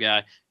JUCO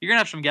guy. You're going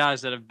to have some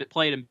guys that have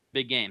played in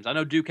big games. I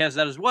know Duke has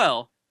that as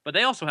well, but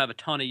they also have a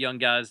ton of young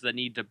guys that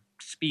need to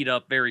speed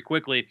up very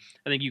quickly.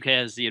 I think UK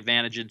has the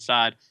advantage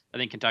inside. I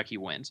think Kentucky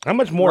wins. How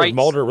much more is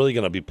Mulder really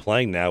going to be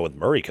playing now with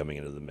Murray coming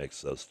into the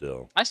mix, though,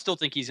 still? I still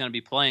think he's going to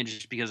be playing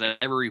just because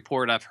every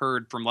report I've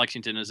heard from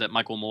Lexington is that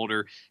Michael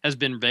Mulder has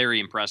been very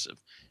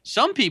impressive.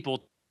 Some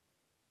people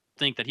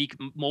think that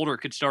Mulder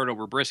could start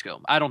over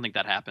Briscoe. I don't think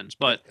that happens.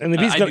 But and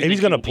if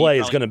he's going to play,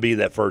 it's going to be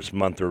that first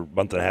month or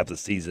month and a half of the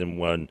season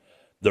when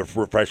the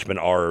freshmen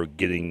are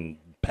getting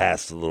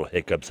past the little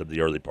hiccups of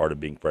the early part of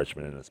being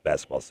freshmen in this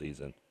basketball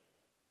season.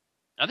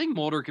 I think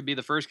Mulder could be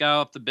the first guy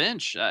off the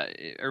bench,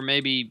 or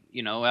maybe,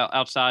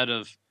 outside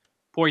of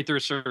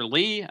Poythress or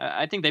Lee.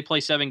 I think they play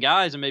 7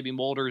 guys, and maybe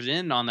Mulder's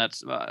in on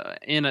that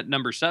in at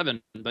number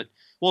 7. But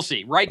we'll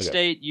see. Wright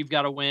State, you've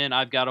got to win.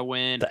 I've got to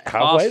win.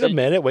 Wait a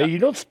minute. Wait, you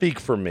don't speak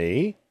for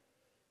me.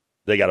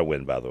 They got to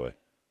win, by the way.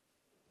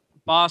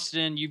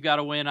 Boston, you've got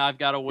to win. I've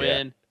got to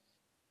win. Yeah.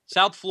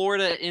 South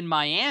Florida in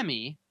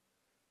Miami.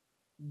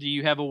 Do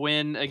you have a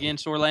win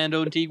against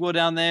Orlando Antigua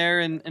down there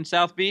in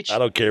South Beach? I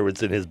don't care if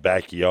it's in his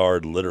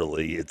backyard.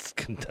 Literally, it's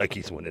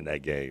Kentucky's winning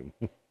that game.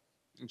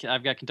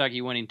 I've got Kentucky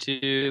winning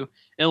 2.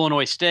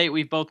 Illinois State,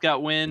 we've both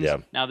got wins. Yeah.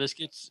 Now this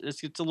gets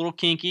a little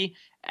kinky.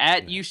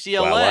 At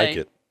UCLA, well, I like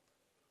it.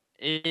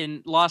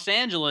 In Los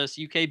Angeles,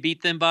 UK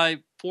beat them by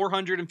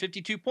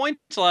 452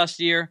 points last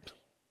year.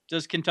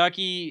 Does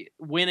Kentucky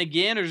win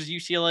again, or does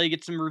UCLA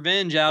get some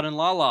revenge out in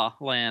La La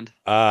Land?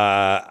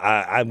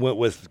 I went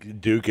with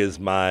Duke as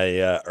my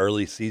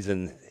early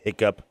season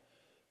hiccup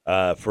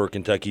for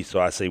Kentucky,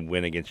 so I say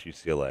win against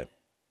UCLA.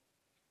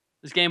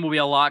 This game will be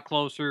a lot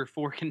closer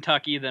for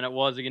Kentucky than it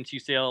was against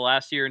UCLA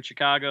last year in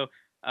Chicago,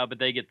 but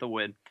they get the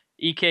win.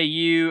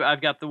 EKU,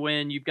 I've got the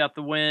win. You've got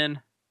the win.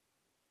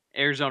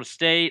 Arizona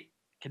State.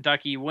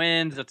 Kentucky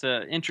wins. That's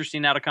an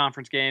interesting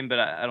out-of-conference game, but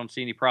I don't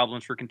see any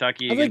problems for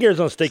Kentucky. I think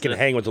Arizona State can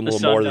hang with them a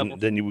little more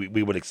than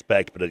we would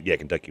expect, but yeah,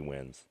 Kentucky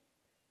wins.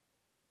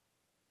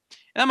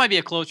 And that might be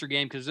a closer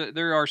game because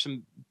there are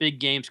some big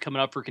games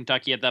coming up for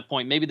Kentucky at that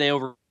point. Maybe they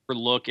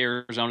overlook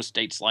Arizona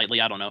State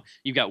slightly. I don't know.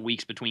 You've got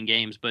weeks between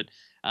games, but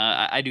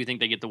I do think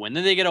they get the win.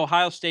 Then they get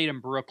Ohio State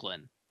and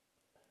Brooklyn.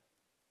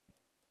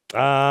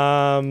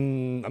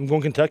 I'm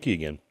going Kentucky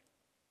again.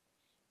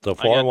 So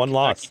far, one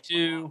loss.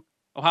 2.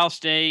 Ohio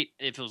State,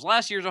 if it was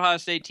last year's Ohio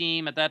State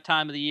team at that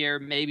time of the year,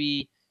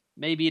 maybe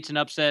it's an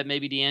upset.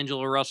 Maybe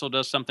D'Angelo Russell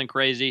does something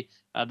crazy.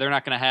 They're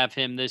not going to have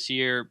him this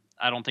year.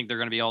 I don't think they're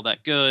going to be all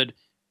that good,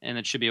 and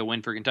it should be a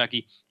win for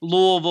Kentucky.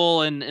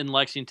 Louisville and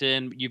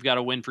Lexington, you've got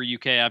to win for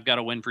UK. I've got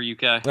to win for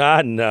UK.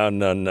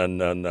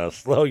 No.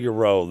 Slow your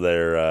roll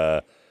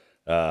there,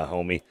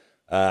 homie.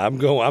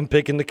 I'm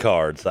picking the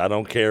Cards. I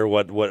don't care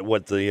what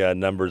the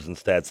numbers and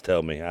stats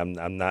tell me.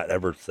 I'm not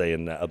ever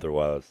saying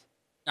otherwise.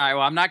 All right,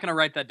 well, I'm not going to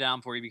write that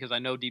down for you because I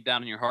know deep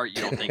down in your heart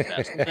you don't think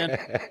that. So then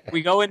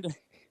we go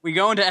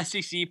into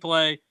SEC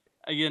play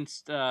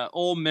against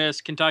Ole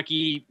Miss.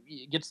 Kentucky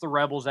gets the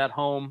Rebels at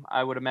home.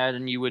 I would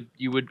imagine you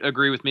would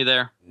agree with me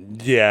there.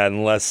 Yeah,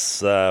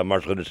 unless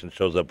Marshall Henderson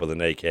shows up with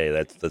an AK,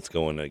 that's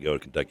going to go to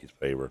Kentucky's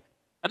favor.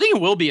 I think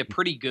it will be a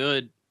pretty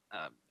good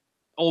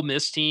Ole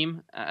Miss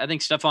team. I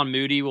think Stephon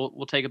Moody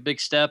will take a big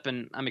step,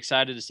 and I'm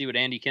excited to see what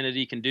Andy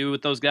Kennedy can do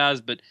with those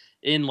guys. But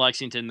in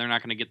Lexington, they're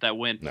not going to get that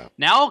win. No.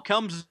 Now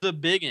comes the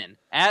big one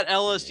at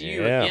LSU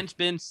Yeah. against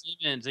Ben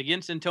Simmons,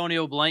 against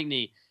Antonio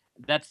Blakeney.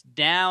 That's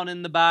down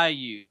in the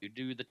Bayou.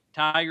 Do the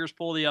Tigers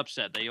pull the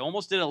upset? They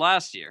almost did it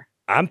last year.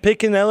 I'm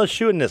picking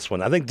LSU in this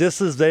one. I think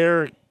this is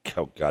their –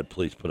 oh, God,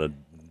 please put a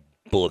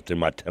bullet through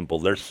my temple.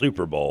 Their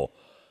Super Bowl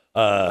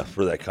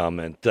for that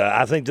comment.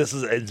 I think it's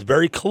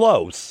very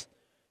close,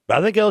 but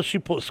I think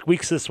LSU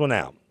squeaks this one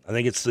out. I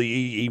think it's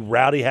the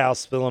Rowdy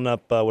House filling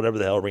up whatever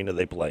the hell arena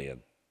they play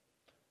in.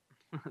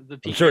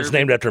 I'm sure it's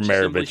named after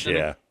Maravich,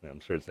 yeah.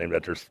 I'm sure it's named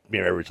after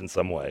Maravich in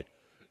some way.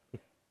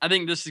 I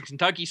think this is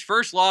Kentucky's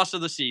first loss of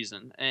the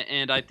season,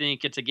 and I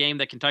think it's a game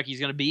that Kentucky's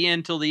going to be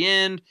in till the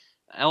end.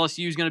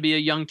 LSU is going to be a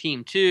young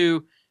team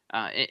too,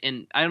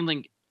 and I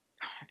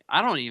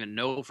don't even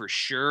know for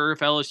sure if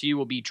LSU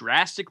will be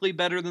drastically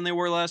better than they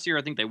were last year.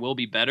 I think they will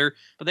be better,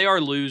 but they are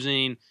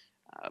losing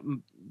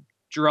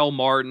Jarrell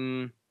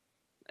Martin,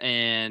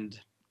 and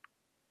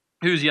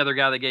who's the other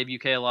guy that gave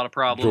UK a lot of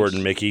problems?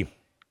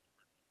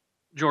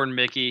 Jordan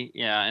Mickey,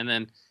 yeah, and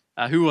then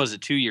who was it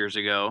 2 years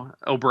ago?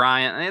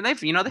 O'Brien. And they've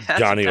had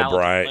Johnny some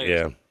O'Brien, players.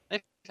 yeah.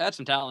 They've had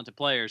some talented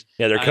players.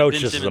 Yeah, their coach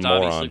Ben just is a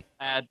Simmons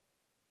moron.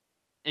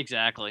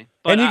 Exactly.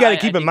 And you got to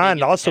keep in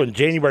mind, also, in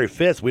January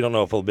 5th, we don't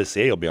know if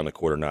Obisier will be on the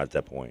court or not at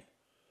that point.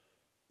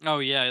 Oh,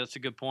 yeah, that's a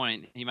good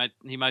point. He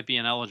might be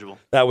ineligible.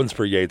 That one's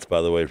for Yates,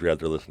 by the way, if you're out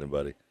there listening,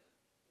 buddy.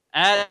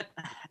 At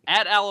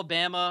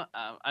Alabama,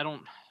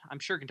 I'm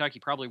sure Kentucky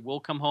probably will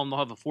come home. They'll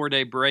have a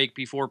 4-day break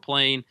before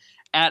playing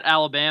at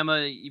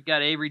Alabama. You've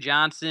got Avery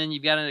Johnson.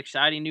 You've got an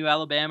exciting new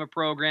Alabama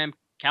program.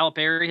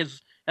 Calipari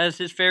has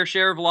his fair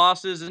share of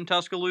losses in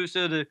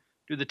Tuscaloosa.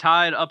 Do the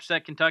Tide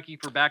upset Kentucky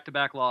for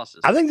back-to-back losses?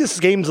 I think this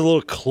game's a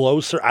little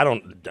closer. I'll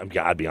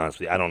be honest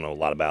with you, I don't know a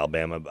lot about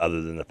Alabama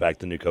other than the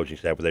fact the new coaching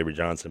staff with Avery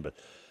Johnson, but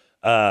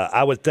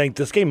I would think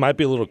this game might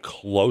be a little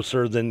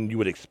closer than you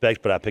would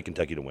expect, but I pick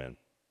Kentucky to win.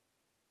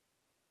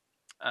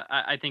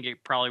 I think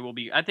it probably will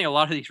be. I think a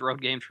lot of these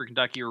road games for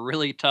Kentucky are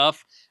really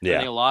tough. Yeah. I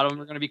think a lot of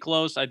them are going to be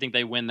close. I think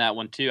they win that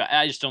one too.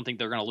 I just don't think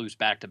they're going to lose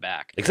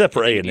back-to-back. Except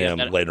for A&M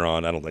later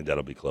on. I don't think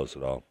that'll be close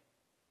at all.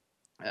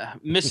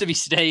 Mississippi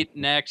State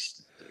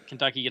next.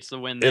 Kentucky gets the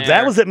win there. If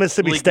that was at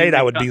Mississippi State,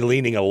 I would be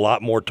leaning a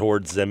lot more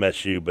towards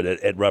MSU, but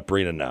at Rupp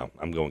Arena, no.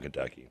 I'm going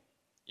Kentucky.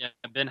 Yeah,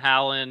 Ben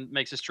Howland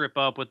makes his trip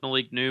up with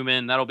Malik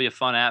Newman. That'll be a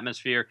fun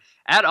atmosphere.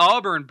 At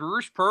Auburn,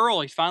 Bruce Pearl,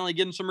 he's finally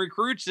getting some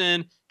recruits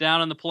in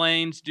down in the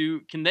Plains.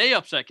 Can they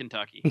upset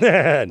Kentucky?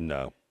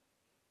 No.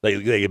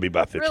 They could be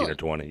about 15 Really? or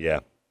 20, yeah.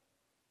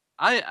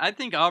 I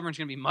think Auburn's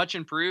going to be much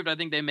improved. I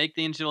think they make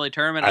the NCAA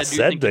tournament. I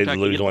said think they'd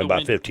Kentucky lose gets only the about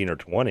win. 15 or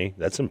 20.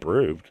 That's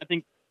improved.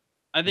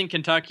 I think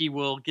Kentucky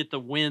will get the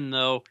win,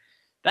 though.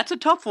 That's a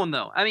tough one,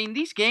 though. I mean,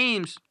 these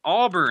games,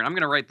 Auburn, I'm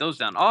going to write those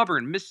down.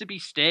 Auburn, Mississippi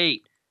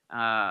State.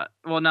 Well,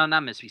 no,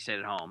 not Mississippi State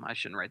at home. I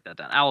shouldn't write that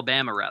down.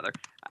 Alabama, rather.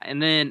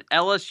 And then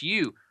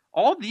LSU.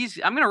 All these,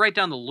 I'm going to write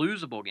down the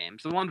losable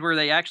games, the ones where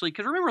they actually,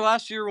 because remember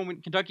last year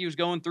when Kentucky was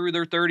going through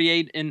their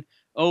 38-0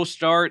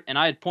 start, and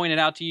I had pointed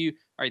out to you,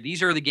 all right,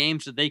 these are the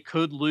games that they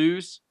could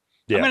lose.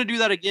 Yeah. I'm going to do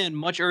that again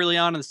much early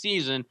on in the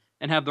season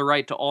and have the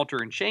right to alter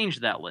and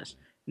change that list.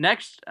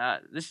 Next,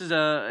 this is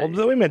a.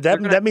 Well, wait a minute.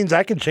 That means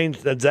I can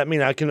change. Does that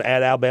mean I can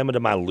add Alabama to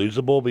my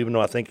losable, even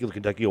though I think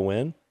Kentucky will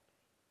win?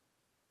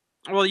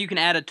 Well, you can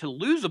add it to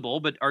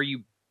losable, but are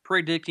you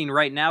predicting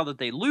right now that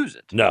they lose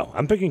it? No,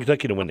 I'm picking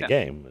Kentucky to win the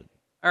game. But...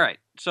 All right.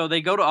 So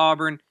they go to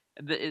Auburn.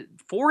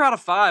 4 out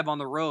of 5 on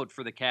the road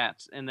for the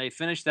Cats, and they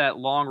finish that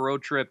long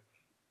road trip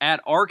at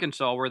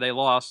Arkansas, where they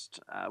lost,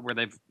 where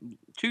they've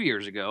 2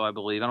 years ago, I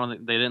believe. I don't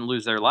think they didn't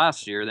lose there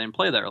last year. They didn't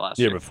play there last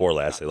year. Year before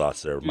last, they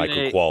lost there.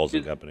 Michael Qualls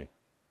and company.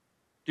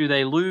 Do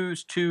they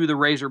lose to the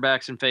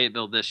Razorbacks in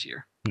Fayetteville this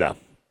year? No.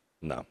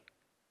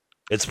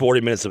 It's 40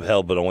 minutes of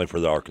hell, but only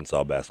for the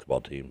Arkansas basketball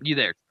team. You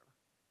there?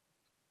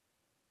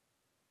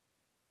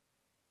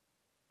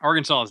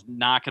 Arkansas is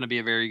not going to be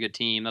a very good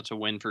team. That's a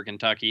win for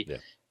Kentucky.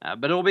 Yeah.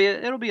 But it'll be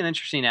an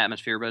interesting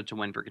atmosphere, but it's a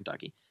win for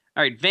Kentucky.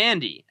 All right,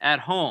 Vandy at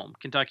home.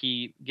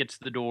 Kentucky gets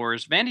the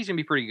doors. Vandy's going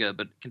to be pretty good,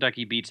 but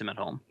Kentucky beats them at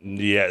home.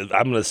 Yeah,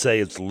 I'm going to say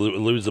it's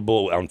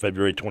losable on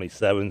February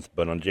 27th,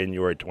 but on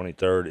January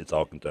 23rd, it's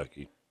all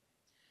Kentucky.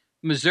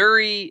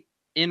 Missouri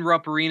in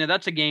Rupp Arena.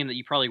 That's a game that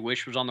you probably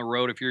wish was on the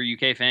road if you're a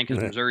UK fan,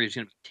 because Missouri is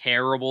going to be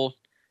terrible.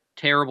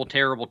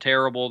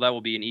 That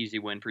will be an easy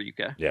win for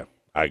UK. Yeah,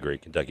 I agree.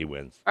 Kentucky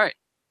wins. All right.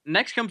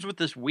 Next comes with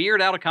this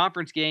weird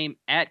out-of-conference game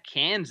at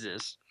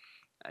Kansas.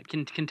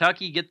 Can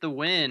Kentucky get the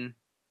win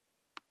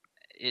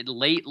in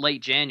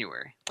late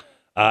January?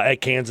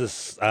 At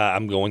Kansas,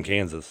 I'm going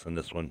Kansas in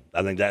this one.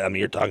 I think that. I mean,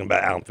 you're talking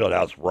about Allen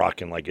Fieldhouse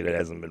rocking like it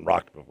hasn't been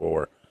rocked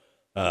before.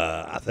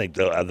 I think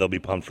they'll be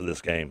pumped for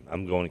this game.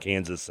 I'm going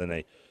Kansas in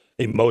a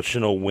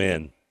emotional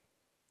win.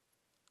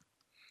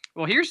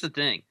 Well, here's the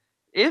thing: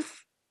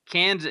 if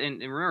Kansas and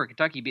remember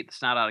Kentucky beat the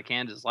snot out of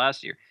Kansas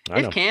last year.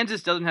 If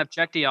Kansas doesn't have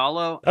Cheick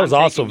Diallo, that was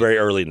also very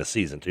early in the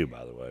season too,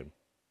 by the way.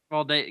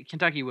 Well,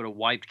 Kentucky would have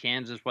wiped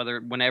Kansas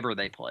whenever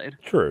they played.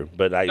 True,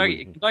 but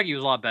Kentucky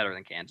was a lot better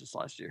than Kansas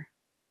last year.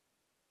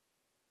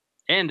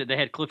 And they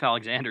had Cliff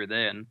Alexander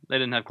then. They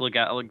didn't have Cliff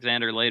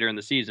Alexander later in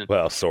the season.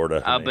 Well, sort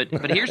of. But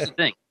here's the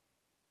thing.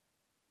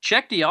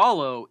 Cheick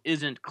Diallo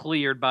isn't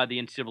cleared by the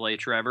NCAA,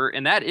 Trevor,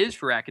 and that is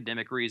for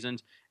academic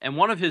reasons. And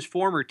one of his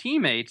former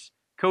teammates,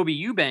 Kobe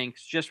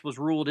Eubanks, just was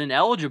ruled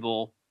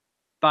ineligible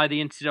by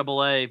the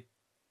NCAA.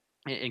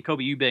 And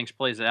Kobe Eubanks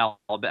plays at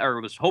Alabama,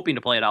 or was hoping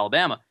to play at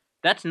Alabama.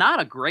 That's not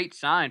a great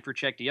sign for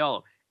Cheick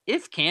Diallo.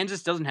 If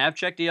Kansas doesn't have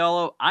Cheick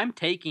Diallo, I'm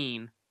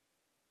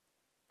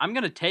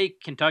going to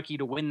take Kentucky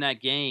to win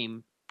that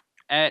game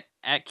at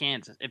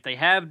Kansas. If they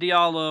have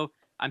Diallo,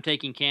 I'm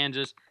taking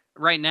Kansas.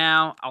 Right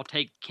now, I'll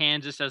take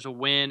Kansas as a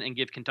win and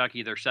give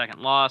Kentucky their second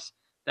loss.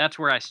 That's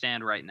where I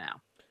stand right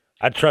now.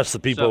 I trust the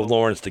people of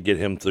Lawrence to get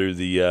him through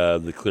the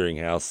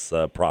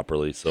clearinghouse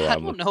properly. So I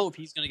don't know if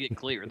he's going to get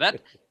clear.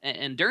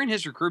 And during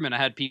his recruitment, I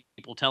had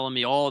people telling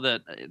me all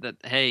that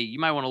hey, you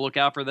might want to look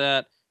out for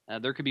that.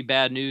 There could be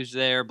bad news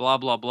there. Blah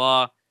blah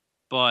blah.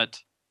 But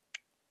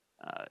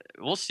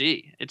we'll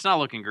see. It's not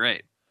looking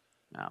great.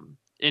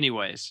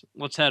 Anyways,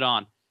 let's head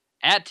on.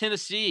 At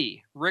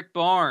Tennessee, Rick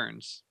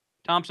Barnes,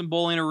 Thompson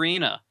Bowling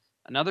Arena.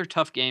 Another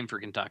tough game for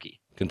Kentucky.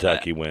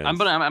 Kentucky wins. I'm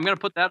gonna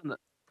put that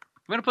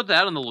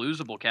in the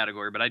losable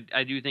category, but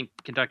I do think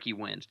Kentucky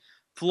wins.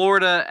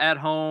 Florida at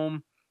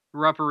home,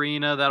 Rupp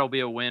Arena. That'll be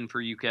a win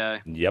for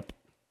UK. Yep.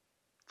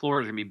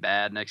 Florida's gonna be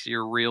bad next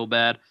year, real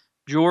bad.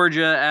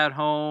 Georgia at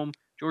home.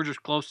 Georgia's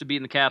close to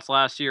beating the Cats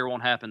last year.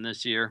 Won't happen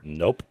this year.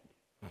 Nope.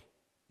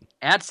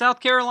 At South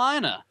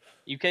Carolina,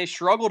 UK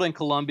struggled in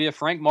Columbia.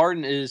 Frank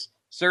Martin is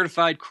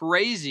certified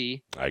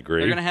crazy. I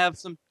agree. They're going to have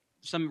some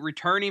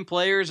returning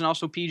players and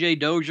also PJ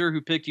Dozier,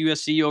 who picked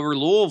USC over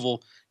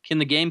Louisville. Can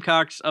the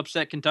Gamecocks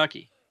upset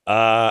Kentucky?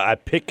 I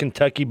picked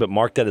Kentucky, but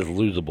mark that as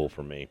losable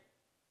for me.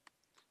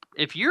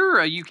 If you're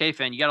a UK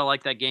fan, you got to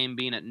like that game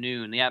being at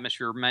noon. The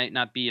atmosphere might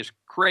not be as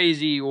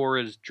crazy or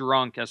as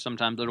drunk as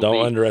sometimes it'll be.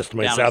 Don't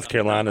underestimate South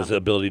Carolina's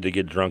ability to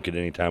get drunk at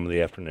any time of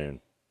the afternoon.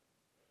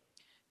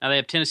 Now they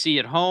have Tennessee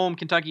at home.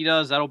 Kentucky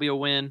does. That'll be a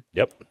win.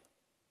 Yep.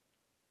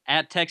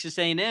 At Texas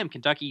A&M,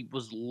 Kentucky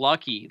was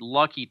lucky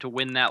to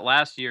win that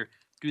last year.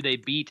 Do they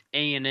beat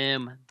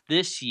A&M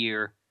this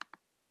year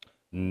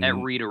at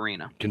Reed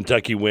Arena?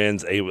 Kentucky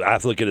wins. I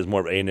look at it as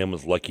more of A&M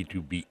was lucky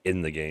to be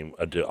in the game,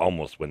 to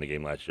almost win the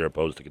game last year,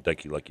 opposed to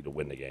Kentucky lucky to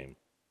win the game.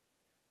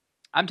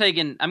 I'm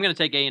going to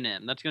take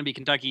A&M. That's going to be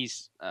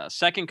Kentucky's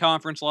second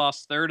conference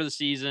loss, third of the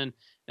season.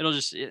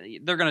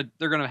 They're going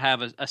to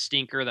have a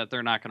stinker that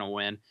they're not going to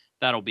win.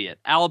 That'll be it.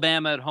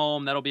 Alabama at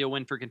home. That'll be a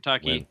win for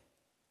Kentucky. Win.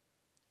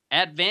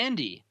 At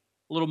Vandy,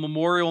 a little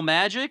Memorial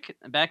Magic.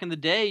 Back in the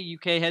day,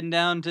 UK heading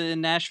down to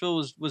Nashville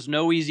was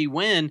no easy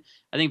win.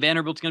 I think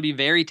Vanderbilt's going to be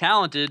very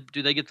talented.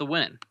 Do they get the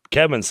win?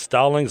 Kevin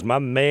Stallings, my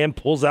man,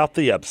 pulls out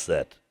the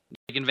upset.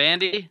 Taking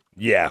Vandy?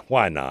 Yeah,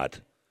 why not?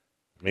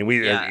 I mean,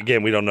 we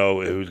don't know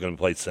who's going to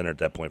play center at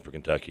that point for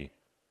Kentucky.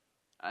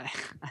 I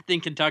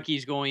think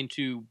Kentucky's going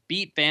to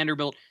beat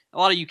Vanderbilt. A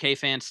lot of UK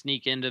fans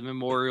sneak into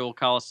Memorial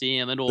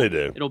Coliseum. They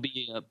do.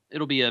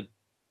 It'll be a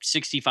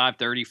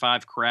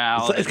 65-35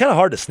 crowd. It's kind of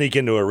hard to sneak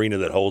into an arena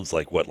that holds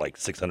like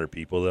 600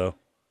 people though.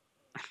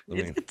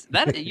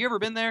 You ever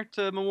been there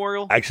to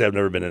Memorial? Actually, I've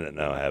never been in it.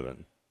 No, I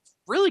haven't.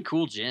 Really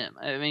cool gym.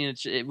 I mean,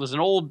 it was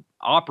an old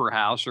opera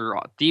house or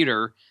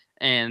theater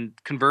and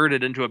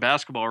converted into a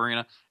basketball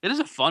arena. It is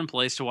a fun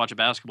place to watch a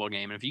basketball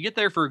game. And if you get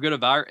there for a good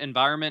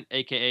environment,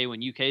 aka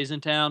when UK's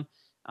in town,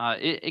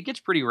 it gets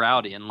pretty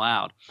rowdy and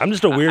loud. I'm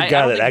just a weird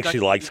guy that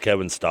actually likes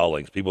Kevin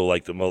Stallings. People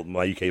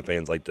my UK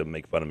fans like to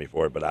make fun of me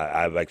for it, but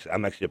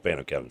I'm actually a fan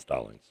of Kevin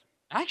Stallings.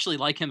 I actually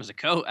like him as a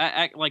coach.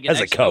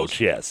 As a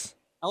coach, yes.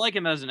 I like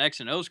him as an X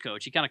and O's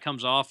coach. He kind of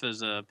comes off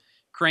as a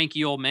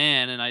cranky old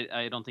man, and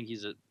I don't think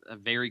he's a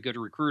very good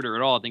recruiter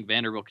at all. I think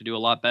Vanderbilt could do a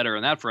lot better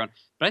on that front,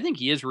 but I think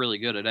he is really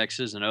good at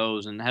X's and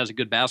O's and has a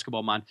good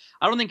basketball mind.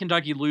 I don't think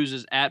Kentucky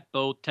loses at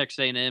both Texas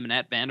A&M and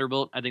at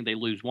Vanderbilt. I think they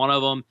lose one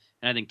of them,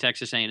 and I think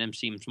Texas A&M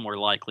seems more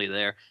likely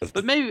there.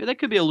 But maybe that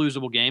could be a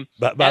losable game.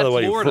 But by the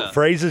way,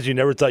 phrases you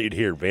never thought you'd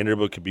hear.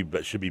 Vanderbilt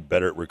should be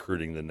better at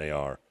recruiting than they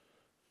are.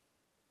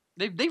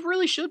 They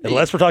really should be.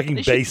 Unless we're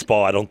talking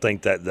baseball, I don't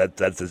think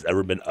that's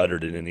ever been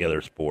uttered in any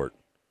other sport.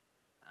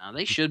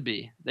 They should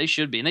be. They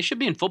should be. And they should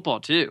be in football,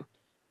 too.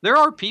 There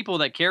are people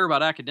that care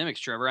about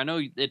academics, Trevor. I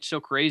know it's so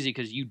crazy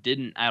because you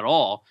didn't at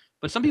all,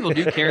 but some people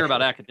do care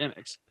about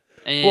academics.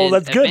 And well,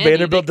 that's good.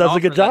 Vanderbilt does a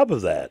good job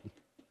of that.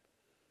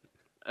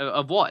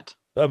 Of what?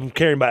 Of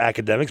caring about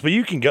academics. But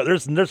you can go.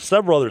 There's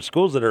several other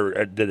schools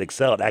that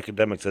excel at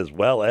academics as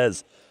well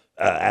as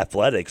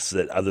athletics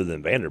that other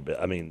than Vanderbilt.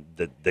 I mean,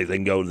 that they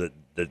can go that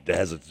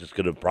has just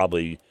going to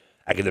probably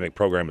academic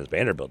program as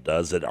Vanderbilt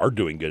does that are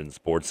doing good in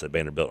sports that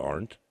Vanderbilt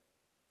aren't.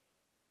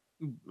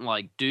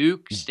 Like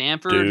Duke,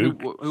 Stanford, who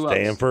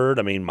Stanford.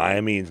 else? I mean,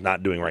 Miami's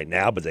not doing right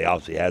now, but they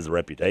obviously has a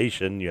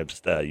reputation. You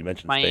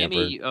mentioned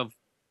Miami Stanford.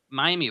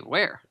 Miami of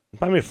where?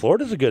 Miami of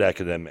Florida's a good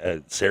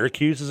academic.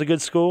 Syracuse is a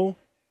good school.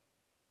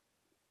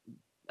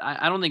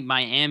 I don't think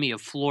Miami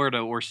of Florida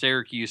or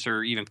Syracuse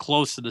are even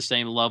close to the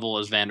same level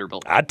as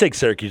Vanderbilt. I'd take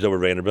Syracuse over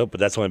Vanderbilt, but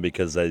that's only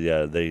because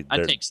I'd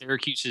take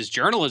Syracuse's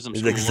journalism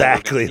school.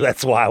 Exactly.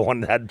 That's why I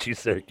wanted to choose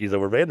Syracuse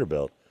over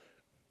Vanderbilt.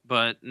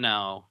 But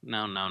no,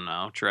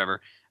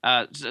 Trevor.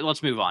 So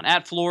let's move on.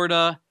 At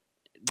Florida,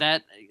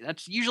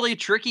 that's usually a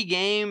tricky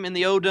game in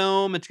the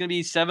O-Dome. It's going to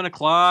be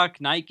 7:00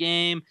 night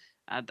game.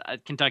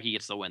 Kentucky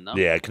gets the win, though.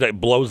 Yeah, Kentucky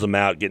blows them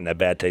out, getting that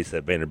bad taste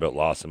that Vanderbilt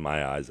lost in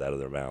my eyes out of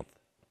their mouth.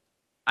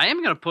 I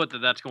am going to put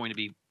that's going to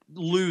be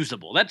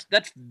losable.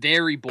 That's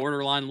very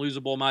borderline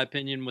losable, in my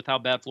opinion, with how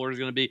bad Florida's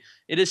going to be.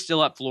 It is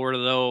still at Florida,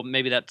 though.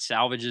 Maybe that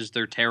salvages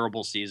their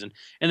terrible season.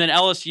 And then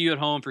LSU at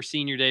home for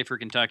senior day for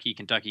Kentucky.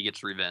 Kentucky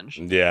gets revenge.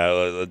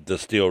 Yeah, the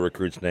Steel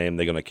recruit's name,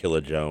 they're going to kill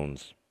a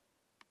Jones.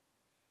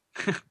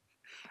 All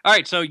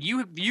right, so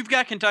you've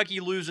got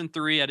Kentucky losing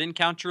 3. I didn't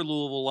count your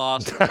Louisville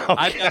loss.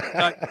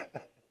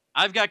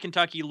 I've got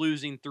Kentucky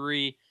losing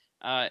 3.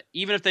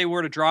 Even if they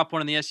were to drop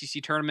one in the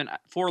SEC tournament,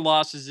 4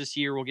 losses this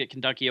year will get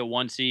Kentucky a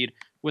 1 seed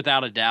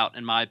without a doubt,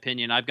 in my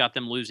opinion. I've got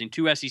them losing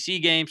 2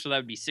 SEC games, so that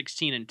would be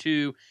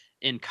 16-2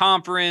 in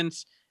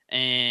conference,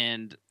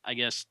 and I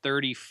guess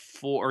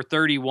 34 or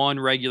 31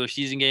 regular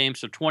season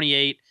games, so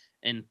 28-3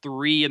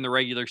 in the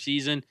regular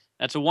season.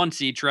 That's a 1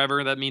 seed,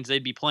 Trevor. That means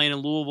they'd be playing in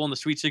Louisville in the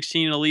Sweet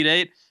 16 and Elite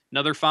 8.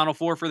 Another Final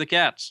Four for the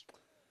Cats.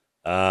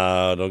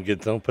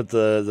 Don't put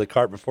the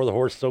cart before the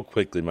horse so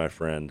quickly, my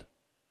friend.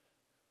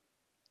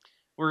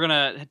 We're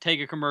going to take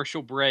a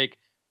commercial break.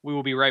 We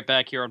will be right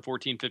back here on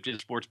 1450 The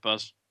Sports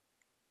Buzz.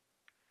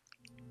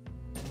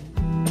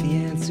 The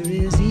answer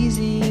is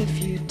easy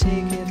if you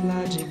take it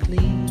logically.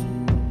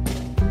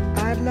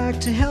 I'd like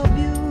to help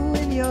you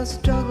in your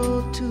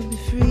struggle to be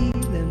free.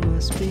 There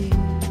must be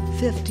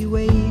 50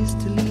 ways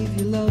to leave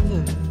your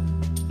lover.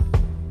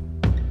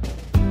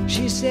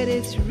 She said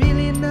it's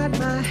really not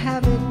my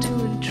habit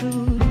to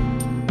intrude.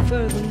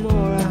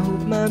 Furthermore, I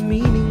hope my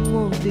meaning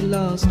won't be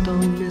lost or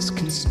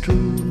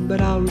misconstrued.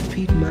 But I'll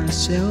repeat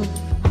myself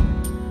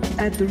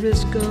at the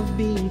risk of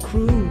being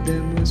crude.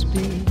 There must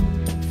be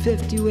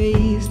 50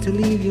 ways to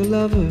leave your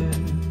lover.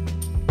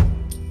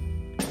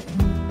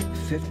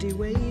 50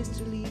 ways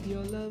to leave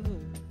your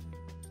lover.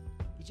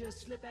 You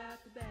just slip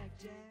out the back,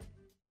 Jack.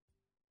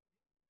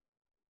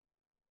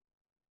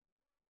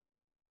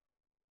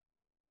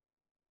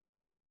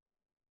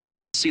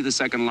 See the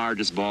second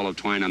largest ball of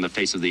twine on the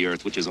face of the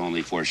earth, which is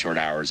only 4 short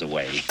hours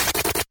away.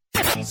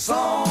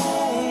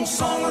 Song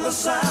of the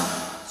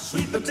South,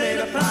 sweet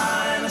potato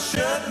pie and I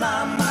shut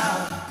my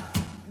mouth.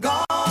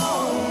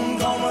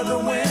 Gone with the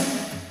wind,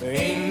 there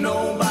ain't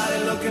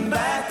nobody looking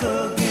back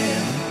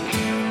again.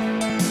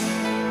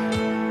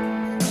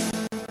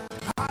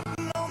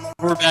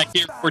 We're back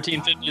here at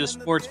 1450 The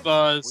Sports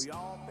Buzz.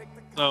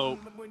 So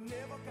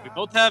we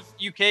both have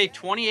UK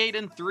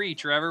 28-3,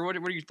 Trevor. What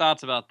are your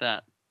thoughts about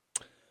that?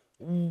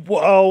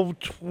 Well,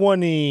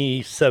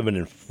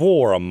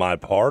 27-4 on my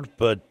part,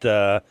 but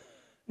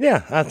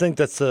yeah, I think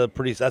that's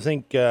pretty. I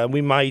think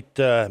we might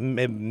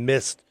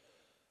have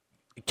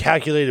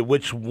calculated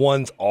which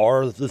ones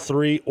are the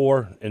 3,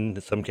 or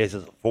in some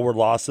cases 4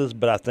 losses.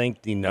 But I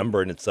think the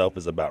number in itself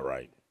is about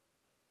right.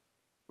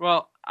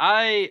 Well,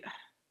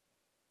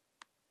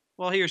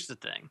 here's the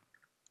thing.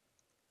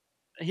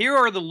 Here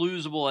are the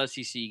losable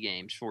SEC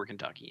games for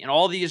Kentucky, and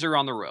all these are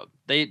on the road.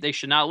 They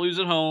should not lose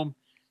at home.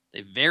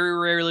 They very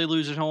rarely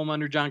lose at home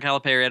under John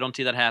Calipari. I don't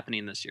see that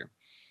happening this year.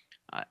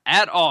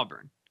 At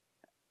Auburn,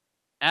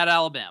 at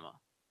Alabama,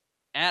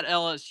 at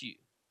LSU,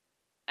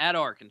 at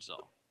Arkansas,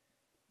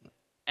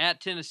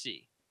 at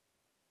Tennessee,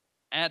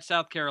 at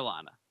South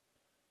Carolina,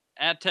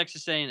 at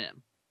Texas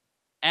A&M,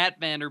 at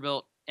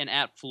Vanderbilt, and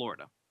at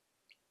Florida.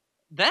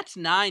 That's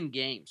 9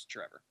 games,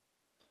 Trevor.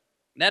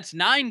 That's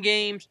 9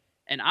 games,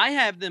 and I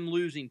have them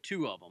losing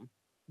 2 of them.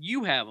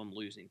 You have them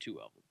losing 2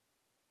 of them.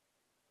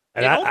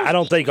 And I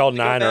don't think all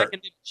 9 are.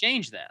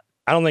 Change that.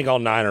 I don't think all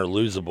 9 are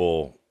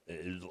losable,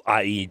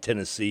 i.e.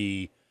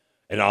 Tennessee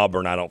and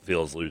Auburn. I don't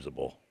feel is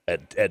losable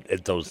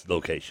at those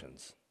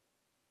locations.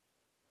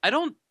 I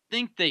don't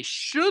think they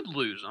should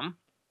lose them,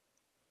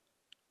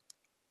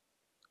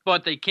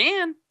 but they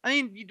can.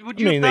 I mean, would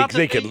you?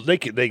 They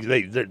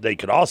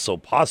could also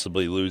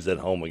possibly lose at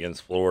home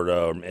against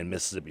Florida and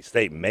Mississippi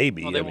State.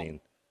 Maybe. Well,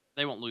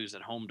 they won't lose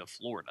at home to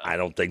Florida. I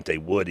don't think they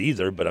would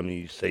either. But I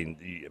mean,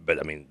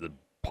 the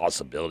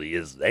possibility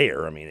is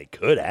there. I mean, it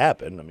could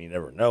happen. I mean, you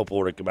never know.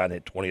 Florida come out and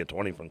hit 20 of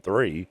 20 from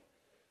 3.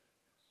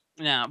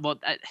 Yeah, well,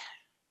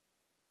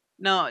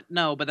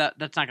 no, but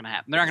that's not going to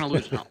happen. They're not going to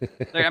lose at home.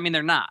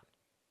 They're not.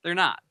 They're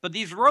not. But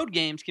these road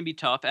games can be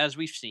tough, as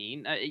we've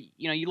seen.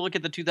 You look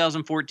at the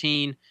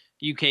 2014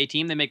 UK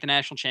team. They make the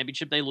national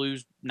championship. They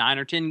lose 9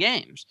 or 10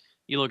 games.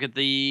 You look at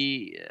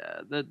the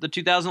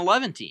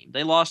 2011 team.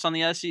 They lost on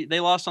They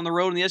lost on the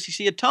road in the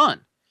SEC a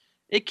ton.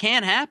 It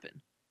can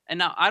happen. And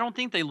now I don't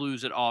think they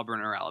lose at Auburn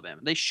or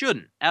Alabama. They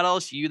shouldn't. At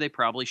LSU, they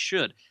probably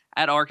should.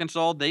 At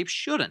Arkansas, they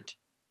shouldn't.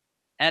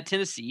 At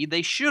Tennessee,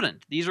 they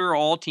shouldn't. These are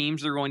all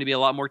teams that are going to be a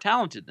lot more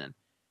talented than.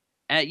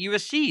 At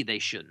USC, they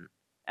shouldn't.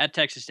 At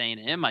Texas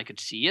A&M, I could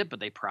see it,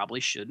 but they probably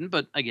shouldn't.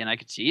 But again, I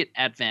could see it.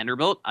 At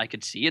Vanderbilt, I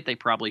could see it. They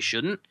probably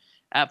shouldn't.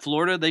 At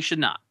Florida, they should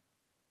not.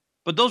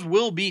 But those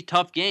will be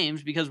tough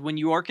games because when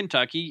you are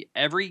Kentucky,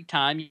 every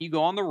time you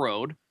go on the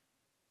road,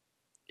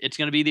 it's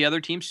going to be the other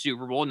team's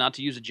Super Bowl. Not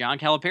to use a John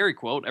Calipari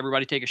quote,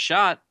 everybody take a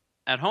shot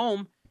at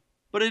home.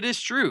 But it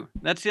is true.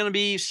 That's going to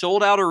be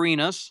sold-out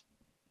arenas.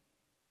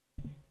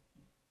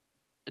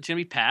 It's going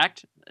to be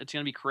packed. It's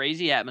going to be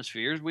crazy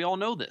atmospheres. We all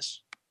know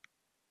this.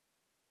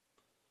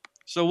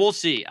 So we'll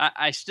see.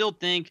 I still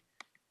think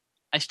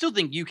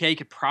UK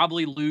could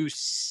probably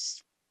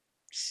lose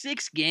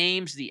 6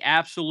 games, the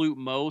absolute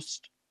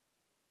most.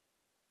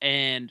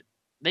 And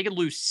they could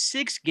lose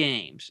 6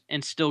 games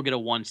and still get a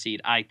 1 seed,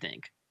 I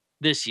think,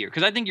 this year.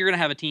 Because I think you're going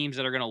to have teams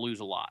that are going to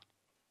lose a lot.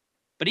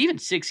 But even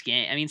 6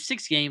 games,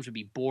 6 games would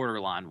be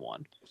borderline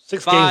 1.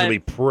 6 games would be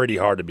pretty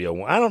hard to be a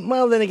 1.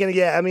 Well, then again,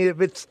 yeah. I mean,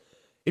 if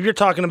you're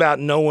talking about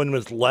no one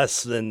with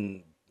less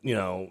than,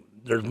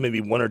 there's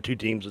maybe 1 or 2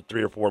 teams with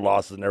 3 or 4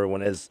 losses and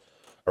everyone is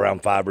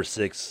around 5 or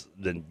 6,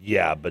 then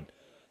yeah. But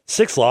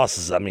 6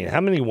 losses, I mean,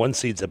 how many 1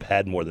 seeds have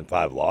had more than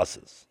 5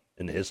 losses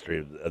in the history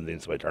of the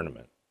NCAA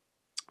tournament?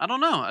 I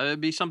don't know.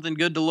 It'd be something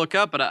good to look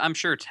up, but I'm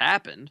sure it's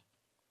happened.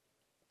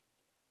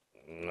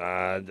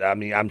 I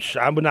mean, I'm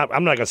not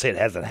gonna say it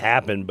hasn't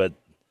happened, but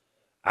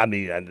I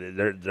mean,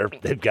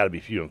 they've got to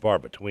be few and far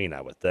between, I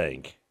would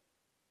think.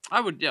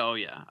 I'd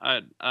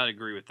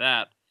agree with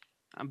that.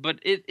 But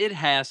it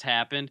has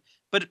happened.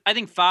 But I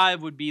think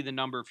 5 would be the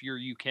number if you're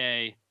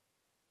UK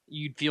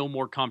you'd feel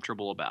more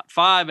comfortable about.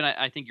 5, and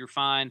I think you're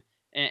fine.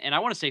 And I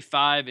want to say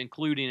 5,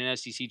 including an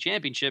SEC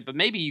championship, but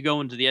maybe you go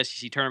into the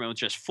SEC tournament with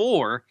just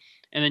 4,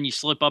 and then you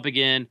slip up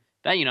again.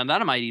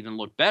 That might even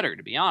look better,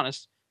 to be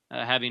honest.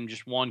 Having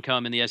just 1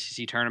 come in the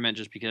SEC tournament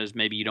just because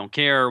maybe you don't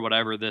care or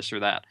whatever, this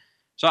or that.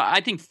 So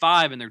I think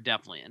 5, and they're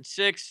definitely in.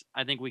 6,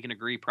 I think we can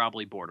agree,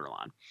 probably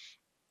borderline.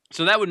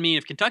 So that would mean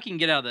if Kentucky can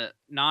get out of the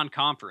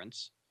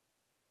non-conference,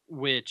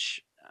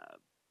 which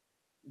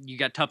you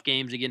got tough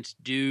games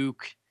against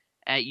Duke,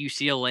 at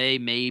UCLA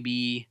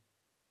maybe,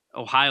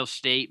 Ohio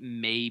State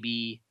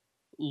maybe,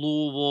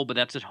 Louisville, but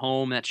that's at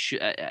home.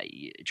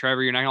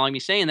 Trevor, you're not going to like me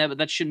saying that, but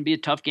that shouldn't be a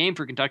tough game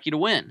for Kentucky to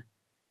win.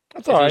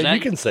 That's all right. You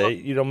can say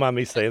it. You don't mind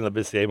me saying the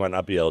BCA might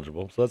not be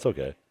eligible, so that's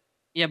okay.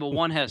 Yeah, but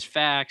one has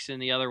facts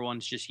and the other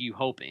one's just you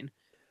hoping.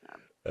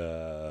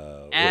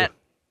 At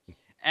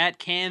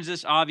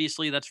Kansas,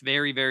 obviously, that's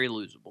very, very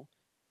losable.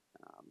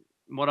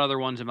 What other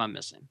ones am I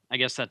missing? I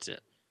guess that's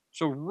it.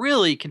 So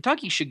really,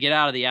 Kentucky should get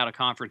out of the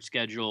out-of-conference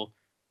schedule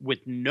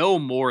with no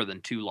more than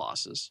 2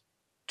 losses,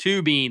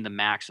 2 being the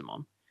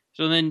maximum.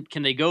 So then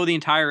can they go the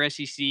entire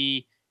SEC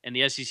and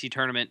the SEC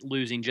tournament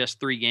losing just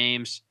 3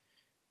 games?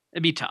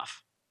 It'd be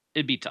tough.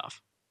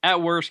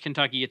 At worst,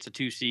 Kentucky gets a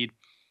 2 seed.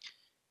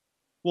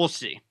 We'll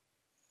see.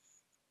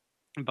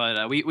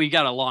 But we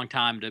got a long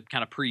time to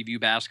kind of preview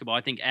basketball.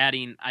 I think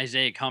adding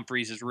Isaiah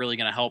Humphries is really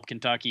going to help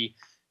Kentucky.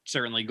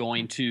 Certainly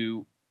going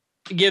to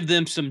give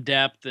them some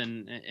depth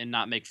and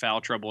not make foul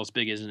trouble as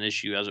big as an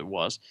issue as it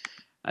was.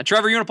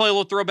 Trevor, you want to play a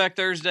little Throwback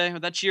Thursday?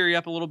 Would that cheer you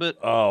up a little bit?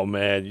 Oh,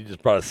 man, you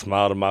just brought a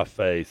smile to my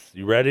face.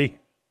 You ready?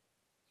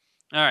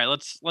 All right,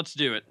 let's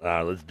do it. All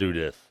right, let's do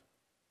this.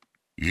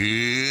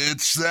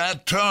 It's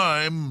that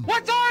time.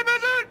 What time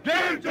is it?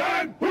 Game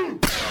time.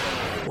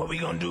 What we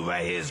gonna do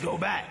right here is go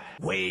back,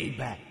 way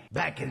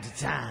back into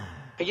time.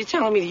 Are you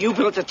telling me that you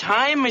built a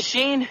time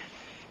machine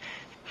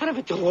out of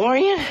a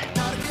DeLorean?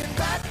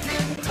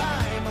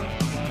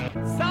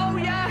 So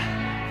ya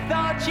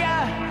thought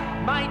ya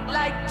might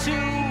like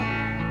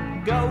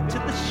to go to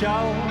the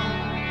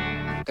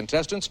show.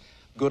 Contestants,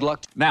 good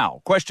luck.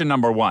 Now, question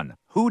number 1.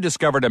 Who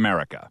discovered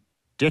America?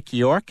 Dick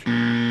York?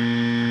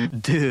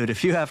 Dude,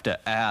 if you have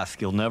to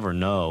ask, you'll never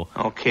know.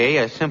 Okay,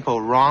 a simple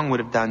wrong would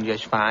have done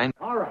just fine.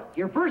 All right,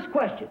 your first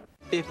question.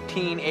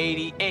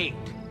 1588.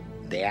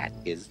 That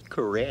is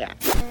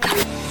correct.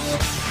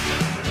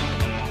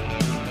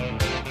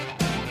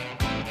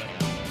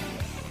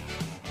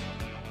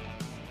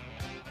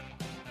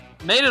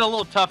 Made it a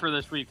little tougher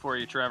this week for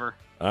you, Trevor.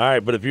 All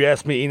right, but if you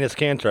ask me Enes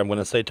Kanter, I'm going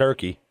to say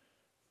Turkey.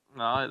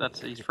 No,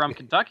 he's from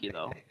Kentucky,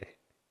 though.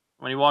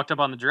 When he walked up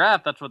on the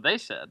draft, that's what they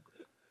said.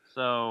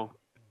 So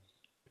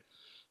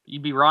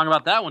you'd be wrong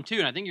about that one, too,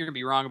 and I think you're going to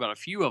be wrong about a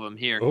few of them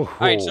here. Ooh, all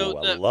right, so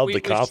I love the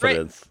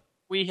confidence.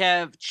 We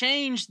have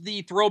changed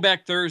the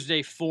Throwback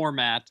Thursday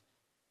format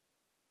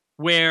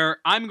where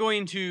I'm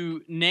going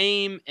to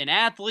name an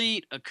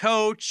athlete, a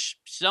coach,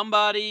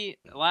 somebody.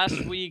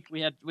 Last week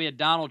we had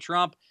Donald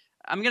Trump.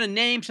 I'm going to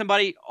name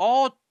somebody.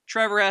 All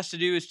Trevor has to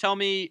do is tell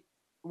me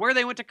where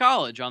they went to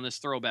college on this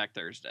Throwback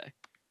Thursday.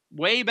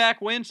 Way back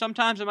when,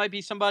 sometimes it might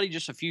be somebody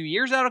just a few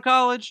years out of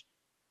college.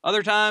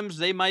 Other times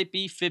they might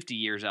be 50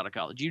 years out of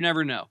college. You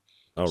never know.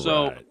 All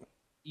right.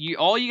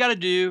 all you got to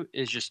do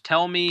is just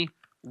tell me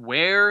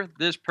where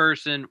this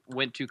person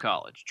went to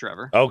college,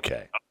 Trevor.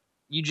 Okay.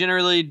 You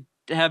generally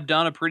have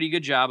done a pretty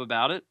good job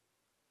about it.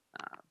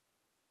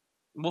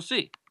 We'll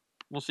see.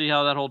 We'll see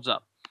how that holds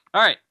up.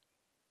 All right.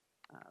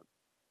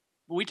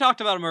 We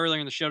talked about him earlier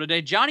in the show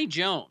today. Johnny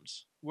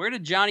Jones. Where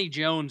did Johnny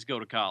Jones go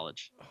to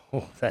college?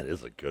 Oh, that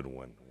is a good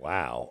one.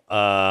 Wow.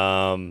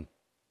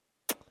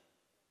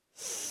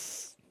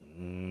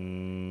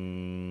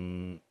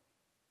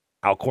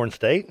 Alcorn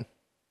State?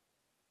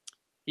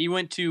 He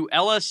went to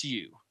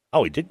LSU.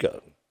 Oh, he did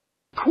go.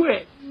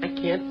 Quit. I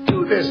can't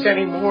do this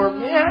anymore,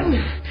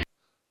 man.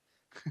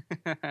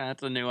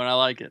 That's a new one. I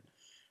like it.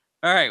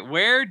 All right.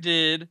 Where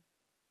did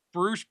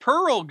Bruce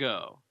Pearl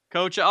go?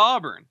 Coach of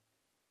Auburn.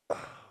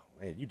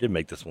 Man, you did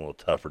make this one a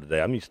little tougher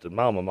today. I'm used to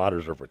my alma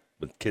maters are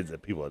with kids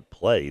that people had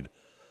played.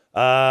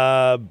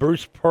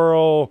 Bruce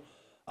Pearl,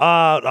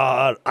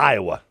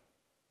 Iowa.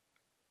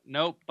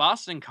 Nope,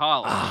 Boston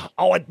College.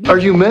 Are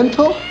you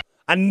mental?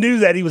 I knew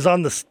that he was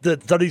on the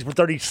 30s for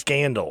 30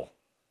 scandal.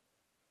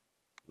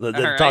 That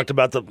All right. talked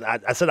about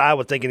I said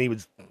Iowa thinking he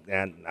was.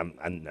 And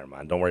I'm never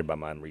mind. Don't worry about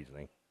my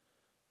reasoning.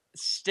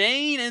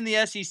 Staying in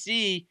the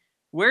SEC,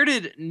 where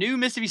did new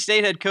Mississippi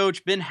State head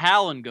coach Ben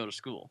Howland go to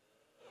school?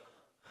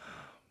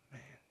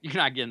 You're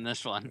not getting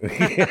this one. That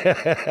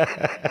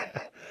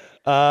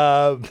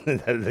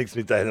makes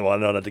me think. Well,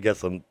 no, not to get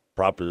some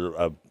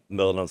proper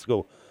middle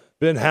school.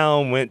 Ben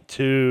Howland went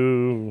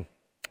to.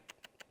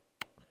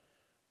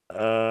 Do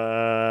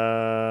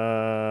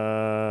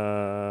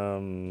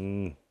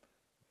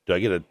I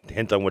get a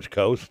hint on which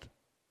coast?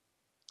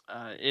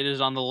 It is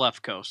on the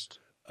left coast.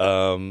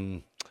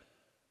 St.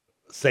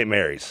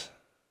 Mary's.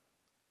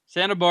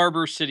 Santa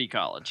Barbara City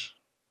College.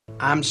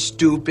 I'm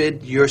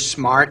stupid. You're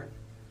smart.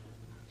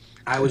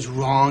 I was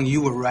wrong.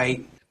 You were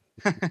right.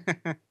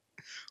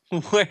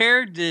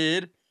 Where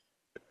did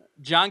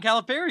John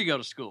Calipari go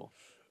to school?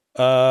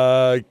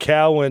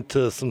 Cal went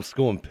to some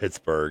school in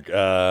Pittsburgh.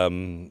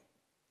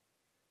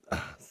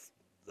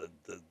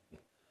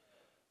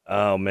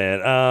 Oh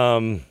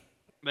man.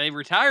 They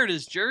retired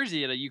his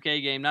jersey at a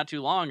UK game not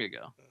too long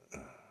ago.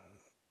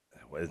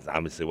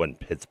 Obviously, it wasn't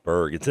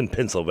Pittsburgh. It's in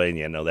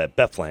Pennsylvania. I know that.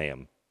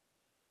 Bethlehem.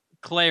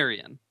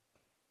 Clarion.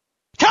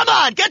 Come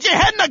on, get your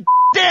head in the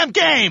damn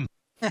game.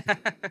 All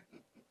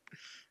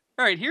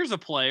right, here's a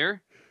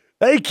player.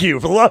 Thank you,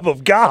 for the love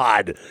of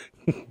God.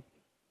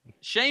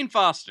 Shane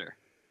Foster.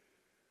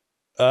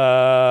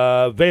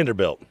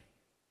 Vanderbilt.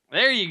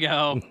 There you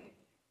go.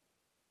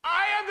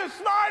 I am the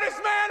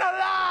smartest man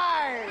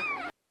alive.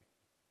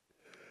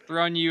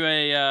 Throwing you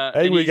a.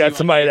 Hey, an we easy got one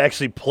somebody here. that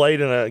actually played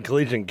in a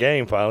collegiate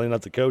game finally,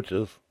 not the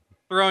coaches.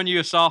 Throwing you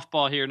a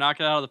softball here. Knock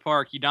it out of the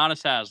park.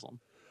 Udonis Haslam.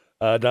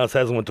 Donald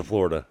Haslam went to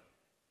Florida.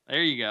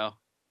 There you go.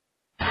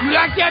 You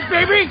like that,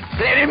 baby?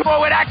 Let him know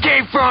where that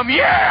came from.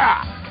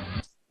 Yeah.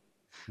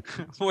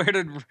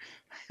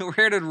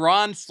 Where did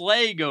Ron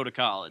Slay go to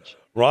college?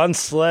 Ron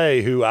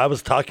Slay, who I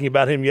was talking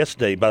about him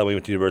yesterday, by the way,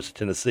 went to the University of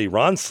Tennessee.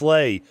 Ron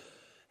Slay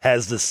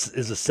is the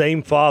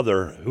same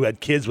father who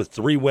had kids with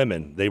three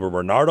women. They were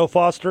Bernardo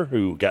Foster,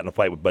 who got in a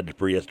fight with Bud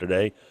Dupree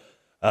yesterday,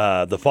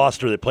 the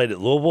Foster that played at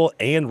Louisville,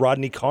 and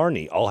Rodney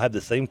Carney all have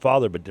the same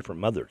father but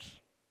different mothers.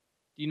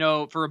 You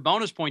know, for a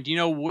bonus point, do you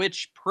know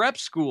which prep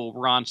school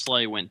Ron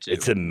Slay went to?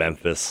 It's in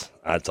Memphis.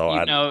 That's all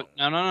I know.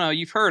 No.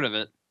 You've heard of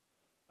it.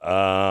 He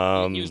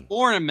was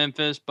born in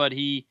Memphis, but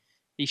he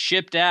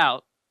shipped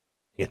out.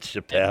 It's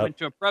shipped and out. Went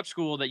to a prep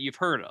school that you've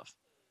heard of.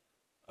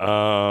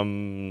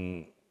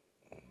 Drawing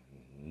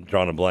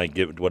a blank.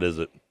 What is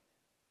it?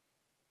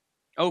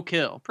 Oak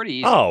Hill. Pretty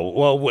easy. Oh,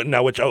 well,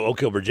 now which? Oak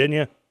Hill,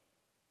 Virginia?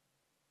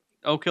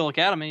 Oak Hill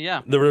Academy,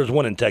 yeah. There was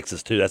one in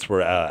Texas, too. That's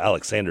where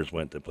Alex Sanders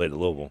went to play at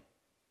Louisville.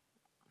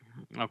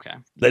 Okay.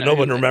 No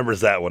one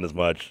remembers that one as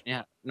much.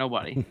 Yeah,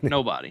 nobody.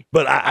 Nobody.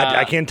 But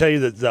I can tell you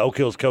that the Oak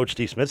Hill's coach,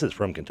 Steve Smith, is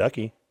from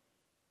Kentucky.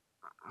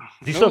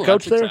 Does he still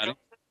coach there? Exciting.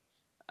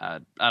 I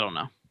don't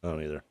know. I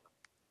don't either.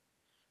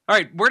 All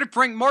right, where did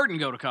Frank Martin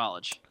go to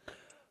college?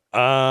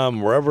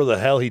 Wherever the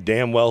hell he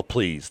damn well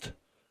pleased.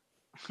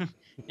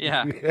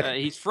 Yeah,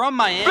 he's from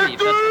Miami. If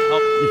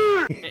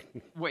that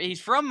helps. He's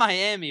from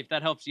Miami. If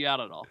that helps you out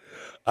at all.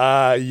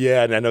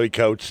 Yeah, and I know he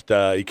coached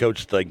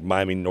like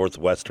Miami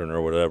Northwestern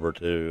or whatever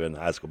too in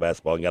high school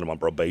basketball and got him on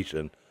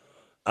probation.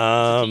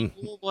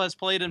 Louisville has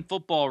played in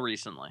football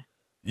recently.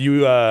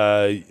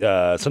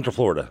 Central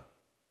Florida.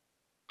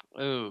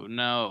 Oh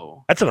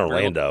no, that's in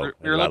Orlando.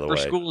 You're looking for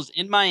schools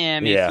in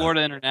Miami, yeah.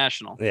 Florida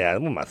International. Yeah,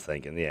 what am I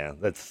thinking? Yeah,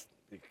 that's.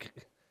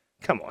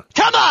 Come on,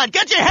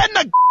 get your head in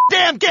the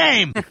damn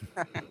game.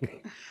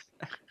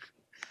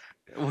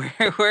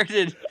 Where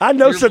did I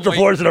know Central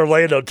Florida's in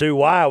Orlando too?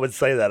 Why I would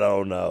say that, I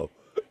don't know.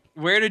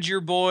 Where did your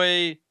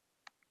boy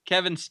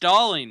Kevin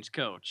Stallings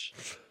coach?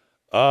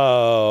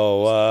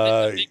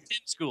 Oh, Big Ten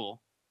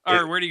school.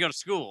 Or where did he go to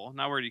school?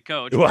 Not where did he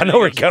coach. Well, I know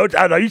where he coached.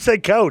 I know you say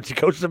coach. He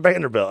coached at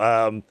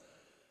Vanderbilt.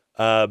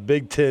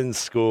 Big Ten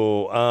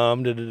school.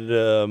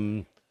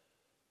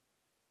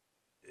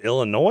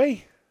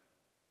 Illinois.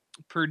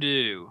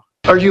 Purdue.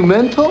 Are you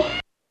mental?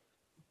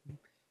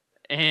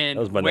 And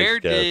That was my where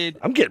next guess. did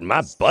I'm getting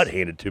my butt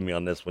handed to me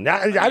on this one.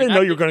 I didn't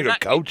know you were going to go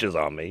coaches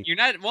on me. you're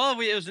not? Well,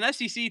 it was an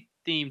SEC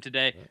theme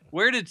today.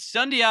 Where did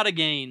Sundiata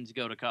Gaines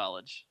go to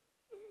college?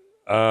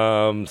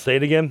 Say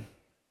it again.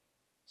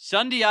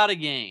 Sundiata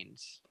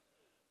Gaines.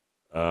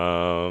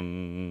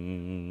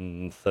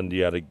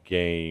 Sundiata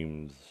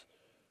Games.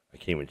 I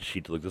can't even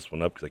cheat to look this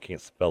one up because I can't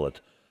spell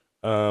it.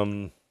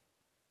 I'm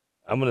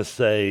gonna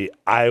say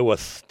Iowa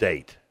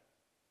State.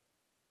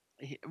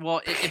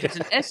 Well, if it's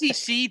an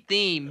SEC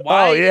theme,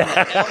 why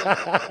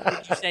yeah.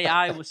 would you say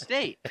Iowa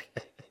State?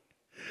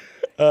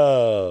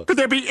 Could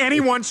there be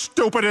anyone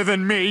stupider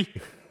than me?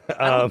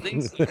 I don't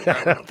think so.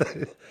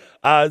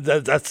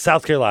 That's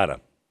South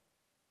Carolina.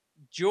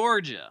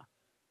 Georgia.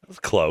 That's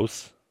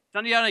close.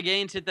 Sundiata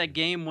Gaines hit that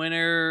game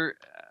winner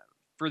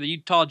for the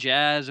Utah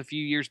Jazz a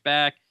few years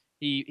back.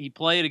 He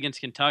played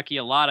against Kentucky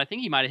a lot. I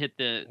think he might have hit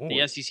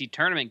the SEC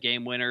tournament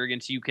game winner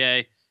against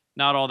UK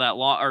not all that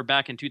long, or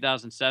back in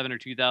 2007 or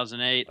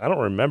 2008. I don't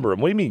remember him.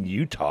 What do you mean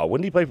Utah?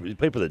 When did he play? He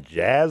played for the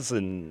Jazz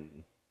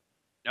and.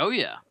 Oh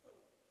yeah.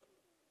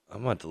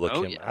 I'm going to look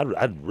him. Yeah.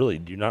 I really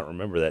do not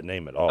remember that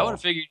name at all. I would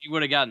have figured you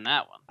would have gotten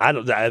that one. I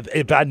don't.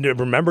 If I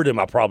remembered him,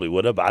 I probably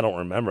would have. I don't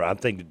remember. I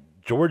think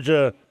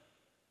Georgia.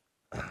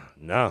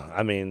 No,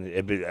 I mean,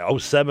 it'd be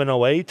 07,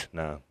 08.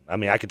 No, I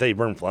mean, I could tell you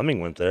Vern Fleming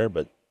went there,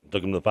 but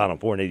took him to the Final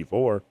Four in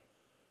 '84. All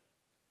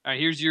right,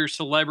 here's your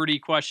celebrity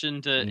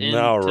question to end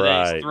All today's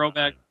right.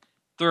 Throwback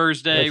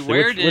Thursday.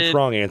 Which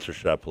wrong answer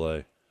should I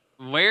play?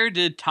 Where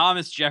did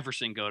Thomas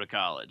Jefferson go to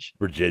college?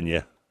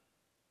 Virginia.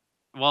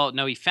 Well,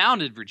 no, he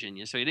founded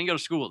Virginia, so he didn't go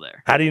to school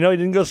there. How do you know he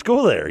didn't go to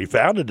school there? He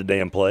founded the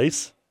damn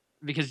place.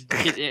 Because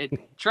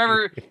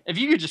Trevor, if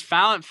you could just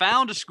found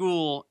a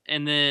school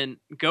and then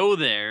go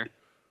there,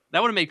 that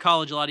would have made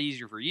college a lot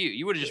easier for you.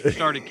 You would have just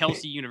started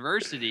Kelsey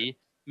University,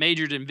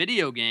 majored in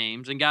video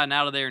games, and gotten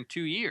out of there in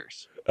 2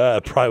 years.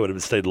 Probably would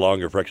have stayed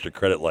longer for extra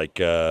credit, like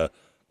Matt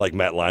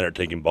Leinart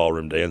taking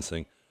ballroom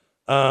dancing.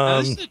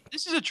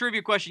 This is a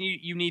trivia question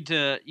you need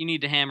to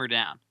hammer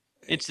down.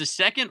 It's the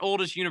second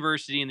oldest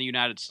university in the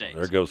United States.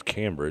 There goes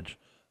Cambridge.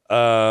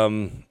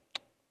 I'm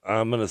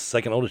in the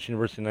second oldest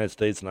university in the United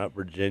States, not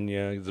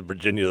Virginia. Is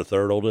Virginia the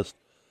third oldest?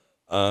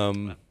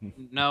 No,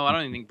 I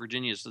don't even think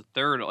Virginia is the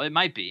third. It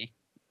might be,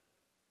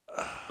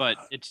 but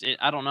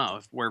I don't know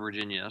where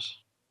Virginia is.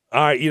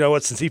 All right, you know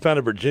what? Since he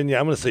founded Virginia,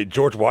 I'm going to say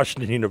George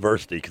Washington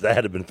University because that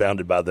had to have been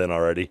founded by then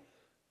already.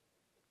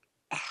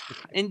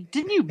 And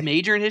didn't you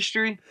major in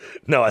history?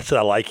 No, I said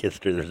I like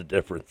history. There's a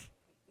difference.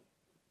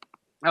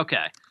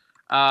 Okay.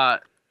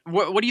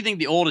 What do you think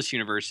the oldest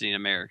university in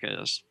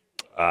America is?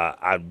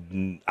 I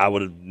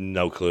would have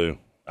no clue.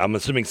 I'm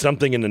assuming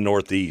something in the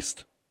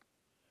Northeast.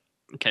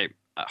 Okay,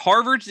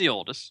 Harvard's the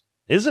oldest.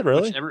 Is it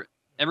really?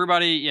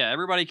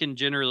 Everybody can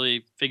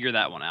generally figure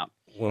that one out.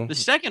 Well, the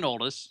second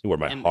oldest. You wear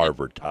my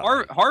Harvard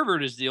tie.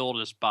 Harvard is the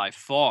oldest by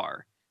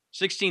far,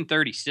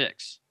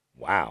 1636.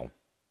 Wow.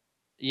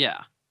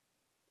 Yeah,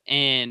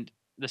 and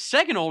the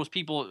second oldest,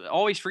 people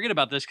always forget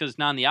about this because it's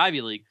not in the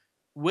Ivy League.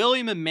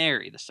 William and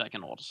Mary, the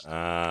second oldest. And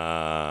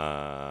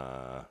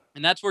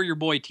that's where your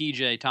boy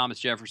TJ Thomas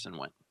Jefferson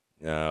went.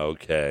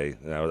 Okay.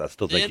 No, I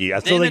still think he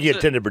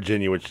attended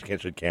Virginia, which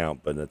should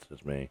count, but that's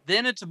just me.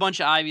 Then it's a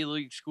bunch of Ivy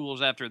League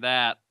schools after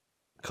that.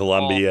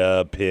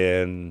 Columbia,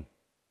 Penn.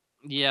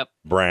 Yep.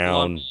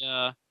 Brown.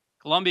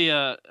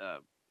 Columbia,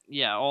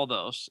 all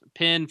those.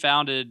 Penn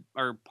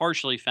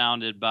partially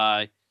founded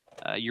by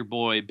your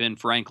boy Ben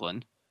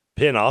Franklin.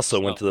 Penn also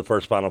went to the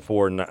first Final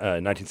Four in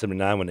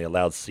 1979 when they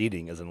allowed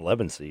seeding as an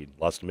 11 seed.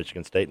 Lost to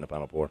Michigan State in the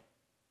Final Four.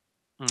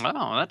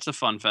 Oh, that's a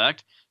fun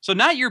fact. So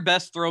not your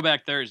best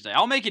Throwback Thursday.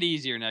 I'll make it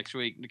easier next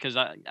week because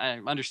I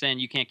understand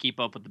you can't keep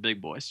up with the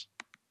big boys.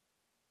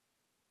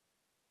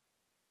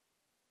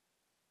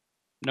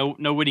 No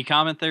witty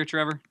comment there,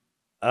 Trevor?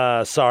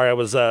 Sorry, I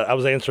was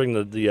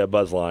answering the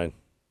buzz line.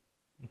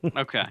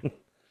 Okay.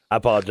 I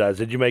apologize.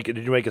 Did you make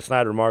a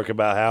snide remark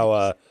about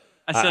how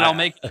I said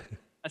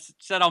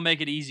I'll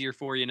make it easier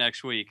for you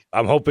next week.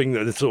 I'm hoping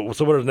that so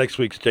what are next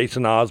week's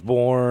Jason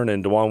Osborne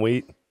and DeJuan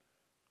Wheat?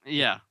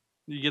 Yeah.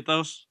 You get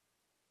those?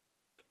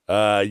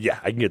 Yeah,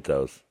 I can get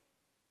those.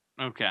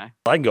 Okay.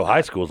 I can go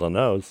high schools on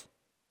those.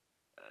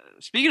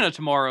 Speaking of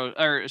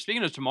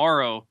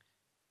tomorrow,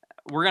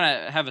 we're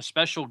gonna have a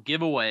special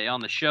giveaway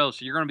on the show,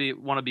 so you're gonna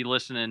want to be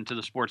listening to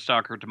the Sports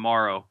Talker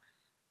tomorrow.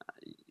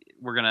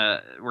 We're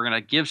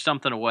gonna give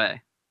something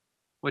away,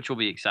 which will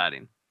be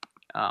exciting.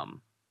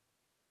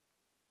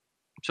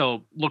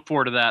 So look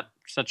forward to that.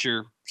 Set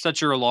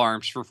your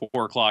alarms for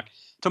 4:00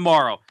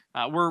 tomorrow.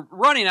 We're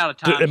running out of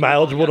time. Am I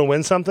eligible to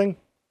win something?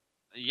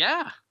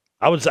 Yeah.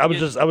 All I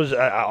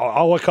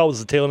caught was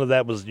the tail end of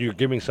that was you're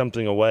giving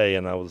something away,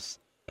 and I was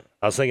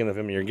thinking of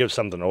him. You're give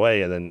something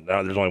away, and then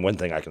there's only one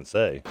thing I can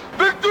say.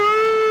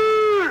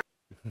 Victory!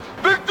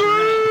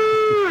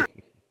 Victory!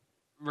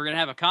 We're gonna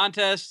have a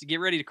contest. Get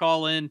ready to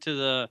call in to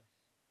the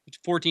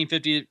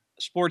 1450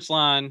 Sports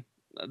Line,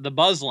 the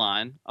Buzz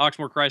Line,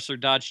 Oxmoor Chrysler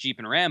Dodge Jeep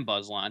and Ram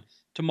Buzz Line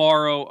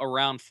tomorrow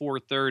around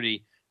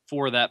 4:30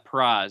 for that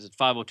prize. It's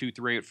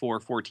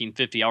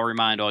 502-384-1450. I'll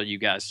remind all you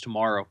guys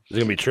tomorrow. Is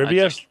it going to be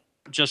trivia?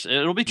 Just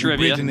it'll be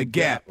trivia. Bridging the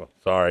gap. Oh,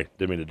 sorry,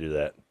 didn't mean to do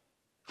that.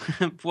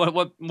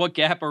 What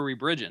gap are we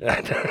bridging?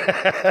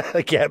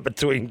 A gap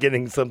between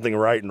getting something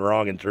right and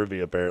wrong in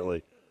trivia,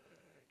 apparently.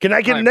 Can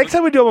I get next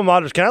time we do Alma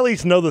Maters, can I at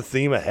least know the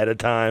theme ahead of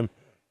time?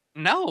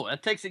 No,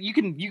 it takes it. You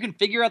can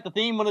figure out the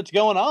theme when it's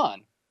going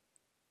on.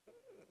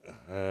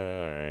 All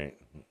right.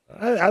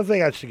 I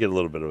think I should get a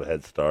little bit of a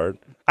head start.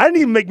 I didn't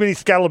even make many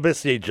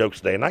Scalabissier jokes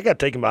today, and I got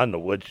taken behind the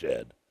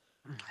woodshed.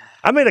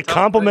 I made a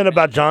compliment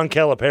about John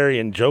Calipari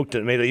and joked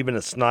it, made even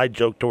a snide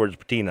joke towards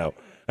Patino,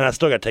 and I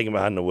still got taken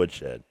behind the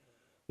woodshed.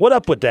 What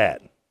up with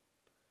that?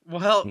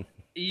 Well,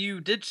 you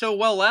did so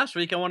well last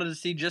week. I wanted to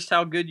see just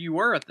how good you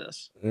were at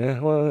this. Yeah,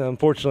 well,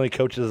 unfortunately,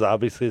 coaches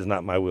obviously is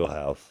not my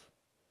wheelhouse.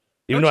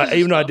 Even though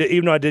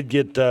I did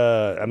get,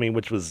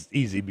 which was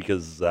easy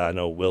because I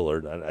know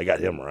Willard. I got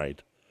him right.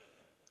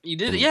 You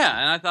did, yeah,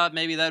 and I thought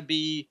maybe that'd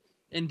be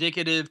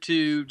indicative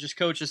to just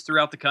coaches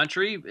throughout the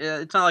country.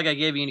 It's not like I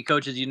gave you any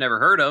coaches you'd never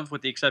heard of,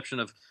 with the exception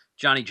of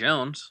Johnny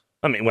Jones.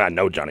 I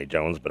know Johnny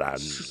Jones, but I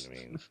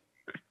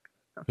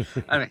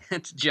mean,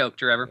 it's a joke,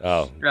 Trevor.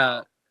 Oh,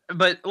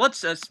 but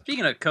let's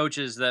speaking of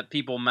coaches that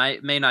people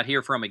may not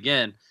hear from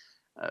again.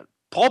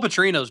 Paul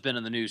Petrino's been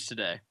in the news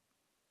today.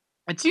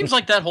 It seems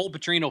like that whole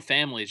Petrino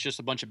family is just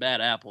a bunch of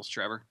bad apples,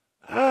 Trevor.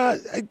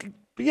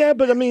 Yeah,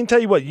 but I mean, tell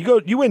you what,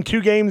 you win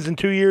 2 games in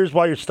 2 years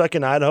while you're stuck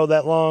in Idaho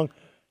that long.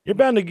 You're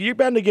bound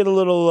to get a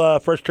little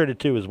frustrated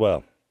too as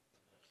well.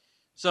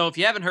 So if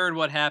you haven't heard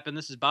what happened,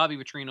 this is Bobby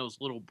Petrino's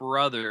little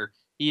brother.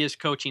 He is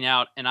coaching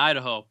out in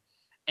Idaho,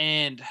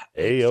 and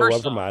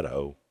I'm from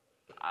Idaho.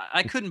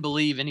 I couldn't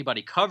believe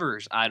anybody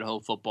covers Idaho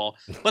football,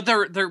 but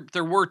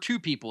there were 2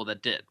 people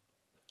that did,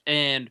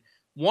 and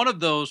one of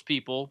those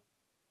people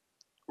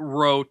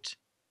wrote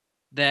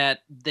that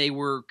they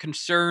were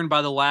concerned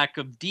by the lack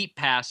of deep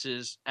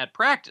passes at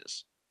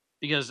practice.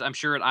 Because I'm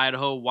sure at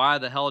Idaho, why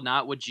the hell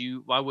not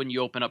why wouldn't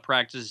you open up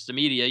practices to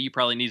media? You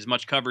probably need as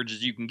much coverage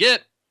as you can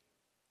get.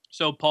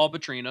 So Paul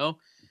Petrino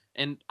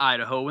and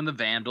Idaho and the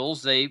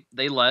Vandals, they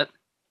let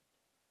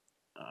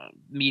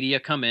media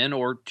come in,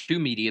 or 2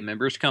 media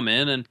members come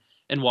in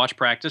and watch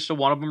practice. So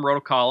one of them wrote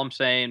a column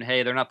saying,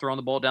 hey, they're not throwing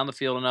the ball down the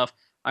field enough.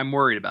 I'm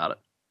worried about it.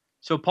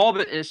 So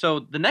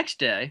the next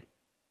day,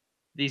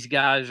 these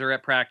guys are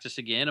at practice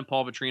again, and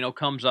Paul Petrino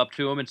comes up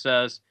to him and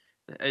says,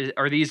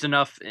 are these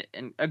enough,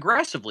 and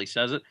aggressively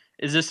says it,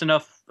 is this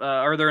enough,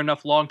 are there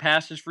enough long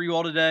passes for you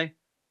all today?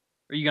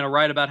 Are you going to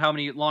write about how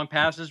many long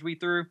passes we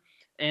threw?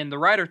 And the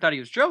writer thought he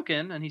was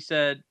joking, and he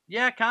said,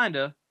 yeah, kind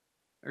of,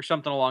 or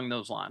something along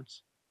those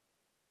lines.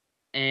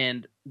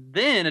 And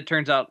then it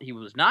turns out he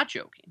was not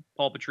joking.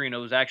 Paul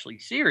Petrino was actually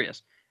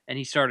serious, and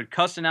he started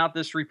cussing out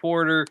this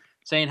reporter,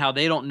 saying how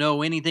they don't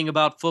know anything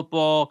about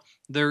football,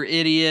 they're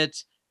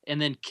idiots, and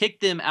then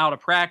kicked them out of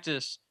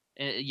practice,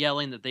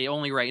 yelling that they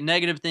only write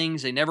negative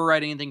things, they never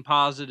write anything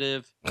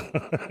positive,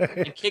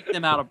 and kicked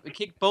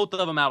both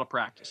of them out of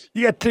practice.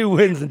 You got 2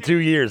 wins in 2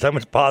 years. How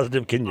much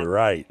positive can you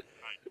write?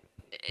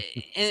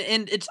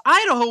 And it's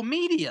Idaho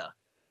media.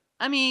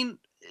 I mean,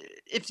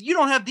 if you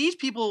don't have these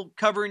people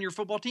covering your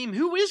football team,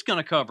 who is going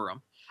to cover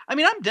them? I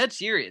mean, I'm dead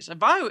serious.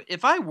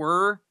 If I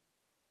were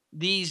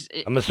these,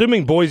 I'm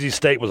assuming Boise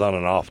State was on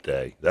an off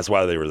day. That's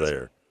why they were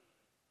there.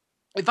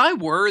 If I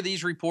were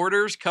these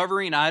reporters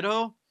covering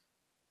Idaho,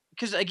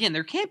 because, again,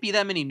 there can't be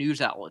that many news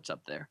outlets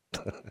up there.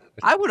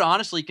 I would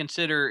honestly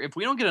consider, if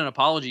we don't get an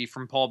apology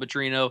from Paul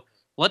Petrino,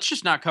 let's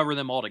just not cover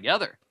them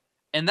altogether.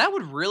 And that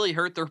would really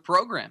hurt their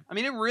program. I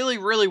mean, it really,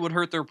 really would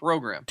hurt their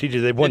program.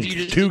 TJ, they've won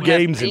 2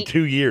 games in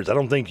 2 years. I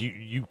don't think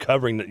you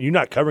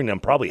not covering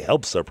them probably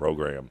helps their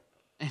program.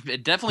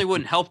 It definitely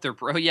wouldn't help their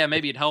pro. Yeah,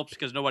 maybe it helps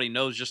because nobody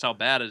knows just how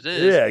bad it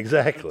is. Yeah,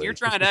 exactly. If you're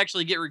trying to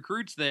actually get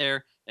recruits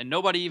there and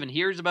nobody even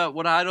hears about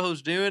what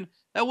Idaho's doing,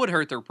 that would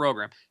hurt their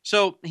program.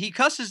 So he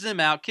cusses them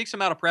out, kicks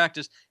them out of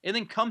practice, and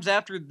then comes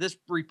after this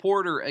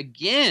reporter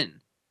again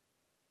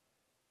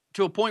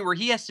to a point where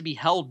he has to be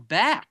held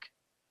back.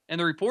 And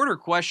the reporter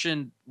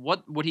questioned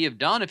what would he have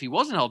done if he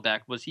wasn't held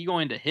back. Was he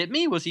going to hit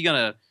me? Was he going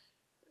to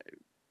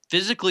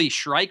physically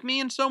strike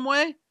me in some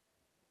way?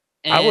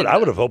 And I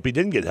would have hoped he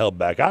didn't get held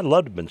back. I'd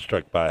love to have been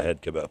struck by a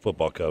head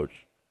football coach.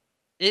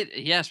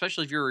 Yeah,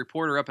 especially if you're a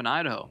reporter up in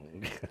Idaho.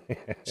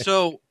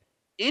 So,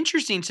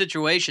 interesting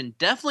situation.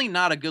 Definitely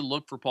not a good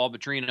look for Paul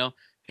Petrino,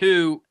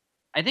 who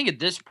I think at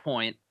this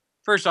point,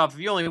 first off, if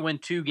you only win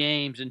 2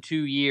 games in 2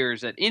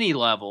 years at any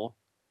level,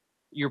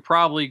 you're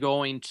probably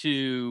going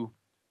to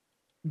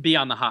be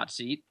on the hot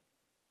seat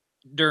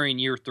during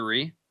year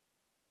 3.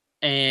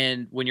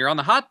 And when you're on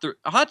the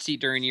hot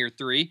seat during year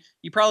 3,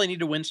 you probably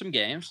need to win some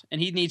games, and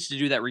he needs to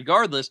do that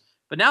regardless.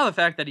 But now the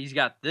fact that he's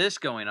got this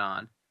going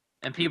on,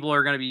 and people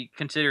are going to be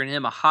considering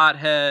him a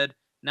hothead,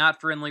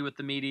 not friendly with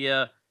the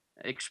media,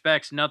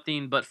 expects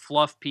nothing but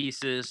fluff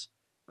pieces,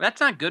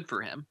 that's not good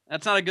for him.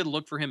 That's not a good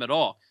look for him at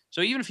all. So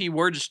even if he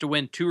were just to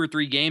win 2 or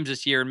 3 games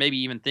this year, and maybe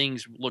even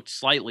things looked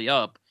slightly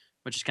up,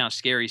 which is kind of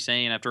scary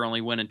saying after only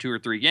winning 2 or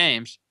 3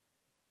 games,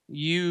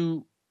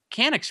 you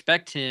can't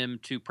expect him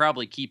to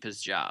probably keep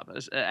his job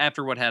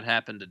after what had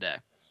happened today.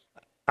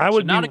 I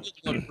would not a good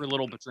look for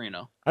little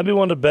Petrino. I'd be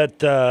willing to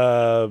bet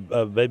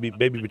maybe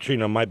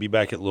Petrino might be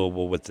back at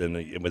Louisville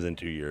within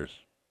 2 years.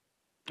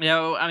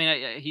 Yeah, I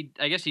mean,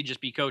 I guess he'd just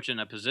be coaching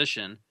a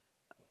position.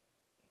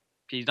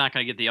 He's not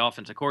going to get the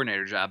offensive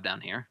coordinator job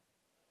down here.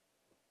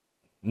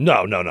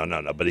 No.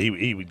 But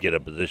he would get a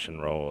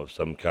position role of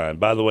some kind.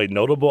 By the way,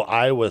 notable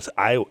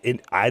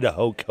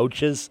Idaho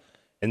coaches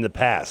in the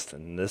past,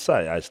 and this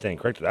I stand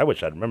corrected. I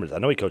wish I'd remembered this. I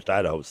know he coached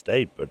Idaho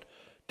State, but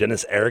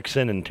Dennis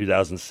Erickson in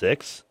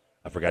 2006.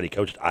 I forgot he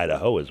coached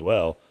Idaho as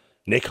well.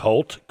 Nick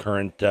Holt,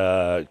 current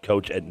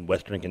coach at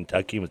Western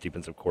Kentucky, was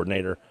defensive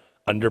coordinator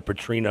under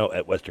Petrino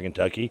at Western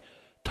Kentucky.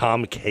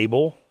 Tom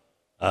Cable,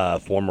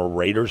 former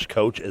Raiders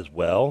coach as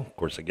well. Of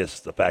course, I guess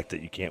the fact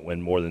that you can't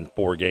win more than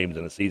 4 games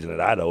in a season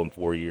at Idaho in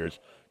 4 years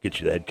gets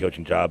you the head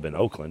coaching job in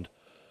Oakland.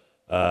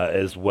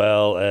 As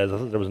well as, I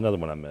thought there was another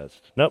one I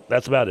missed. Nope,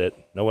 that's about it.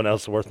 No one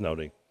else worth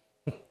noting.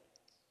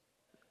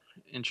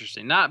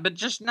 Interesting. Not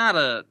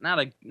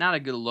a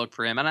good look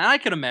for him. And I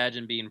could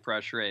imagine being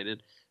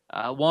frustrated.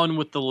 1,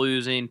 with the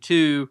losing.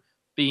 2,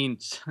 being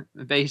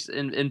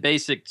in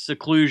basic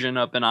seclusion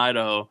up in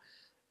Idaho.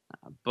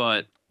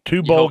 But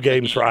 2 bowl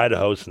games for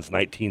Idaho since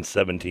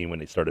 1917 when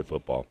they started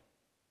football.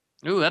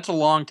 Ooh, that's a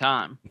long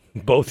time.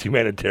 Both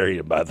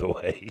humanitarian, by the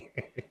way.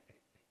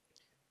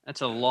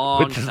 That's a long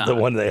time. Which is the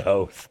one they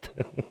host.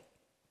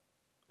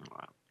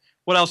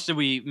 What else did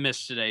we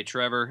miss today,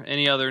 Trevor?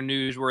 Any other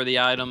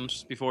newsworthy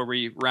items before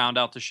we round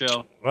out the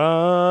show?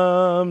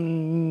 No,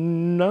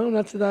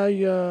 not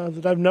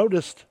that I've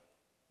noticed.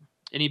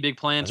 Any big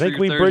plans? I think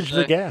for we your bridged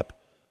the gap.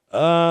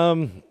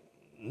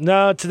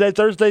 No,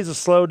 Thursday's a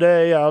slow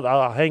day.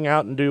 I'll hang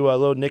out and do a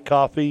little Nick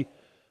Coffee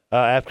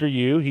after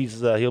you.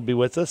 He'll be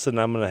with us, and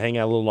I'm going to hang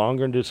out a little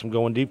longer and do some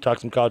going deep, talk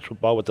some college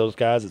football with those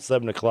guys at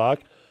 7:00.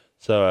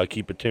 So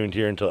keep it tuned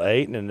here until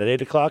 8, and then at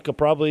 8:00 I'll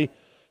probably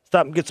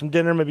stop and get some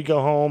dinner, maybe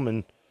go home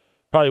and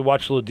probably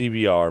watch a little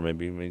DVR,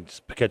 maybe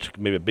just catch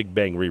maybe a Big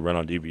Bang rerun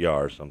on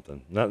DVR or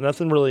something.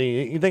 Nothing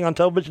really. Anything on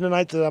television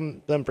tonight that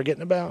I'm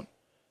forgetting about?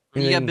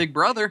 You got Big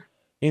Brother.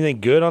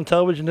 Anything good on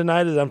television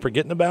tonight that I'm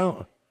forgetting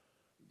about?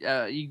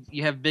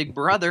 You have Big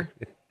Brother.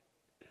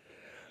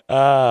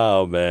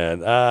 Oh man,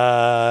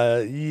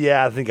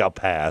 yeah, I think I'll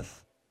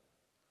pass.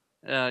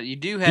 You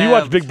do have. Do you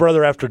watch Big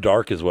Brother After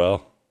Dark as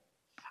well?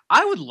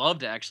 I would love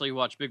to actually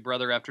watch Big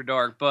Brother After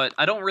Dark, but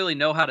I don't really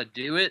know how to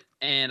do it,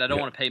 and I don't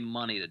want to pay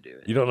money to do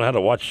it. You don't know how to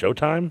watch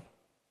Showtime?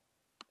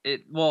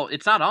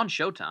 It's not on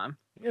Showtime.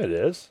 Yeah, it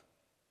is.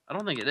 I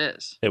don't think it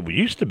is. It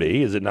used to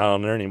be. Is it not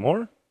on there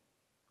anymore?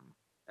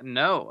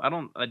 No,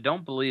 I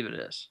don't believe it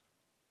is.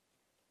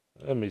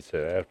 Let me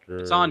say after.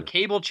 It's on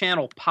cable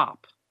channel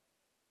Pop.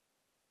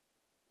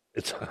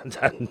 It's on.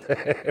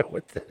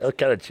 What the hell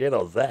kind of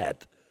channel is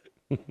that?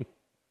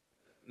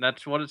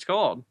 That's what it's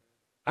called.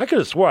 I could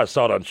have swore I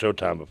saw it on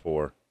Showtime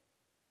before.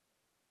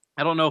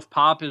 I don't know if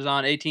Pop is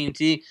on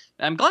AT&T.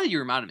 I'm glad you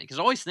reminded me because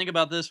I always think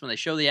about this when they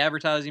show the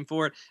advertising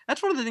for it.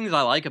 That's one of the things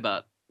I like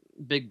about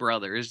Big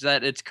Brother is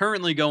that it's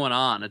currently going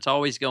on. It's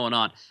always going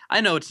on. I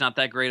know it's not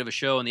that great of a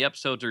show and the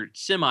episodes are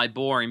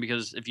semi-boring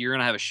because if you're going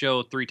to have a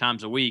show 3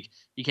 times a week,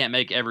 you can't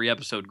make every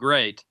episode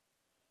great.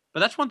 But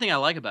that's one thing I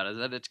like about it is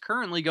that it's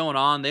currently going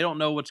on. They don't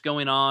know what's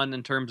going on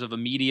in terms of a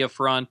media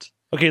front.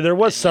 Okay, there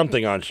was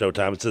something on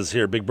Showtime. It says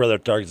here, Big Brother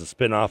After Dark is a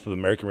spin-off of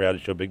American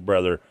reality show Big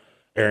Brother,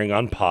 airing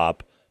on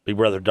Pop. Big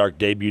Brother Dark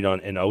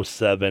debuted in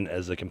 2007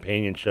 as a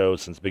companion show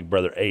since Big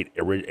Brother 8,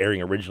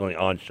 airing originally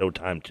on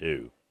Showtime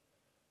 2.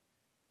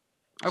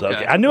 So,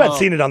 okay. I knew I'd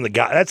seen it on the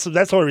guide. That's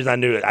the only reason I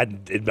knew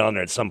it'd been on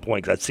there at some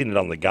point, because I'd seen it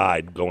on the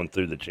guide going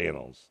through the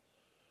channels.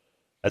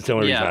 That's the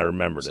only reason I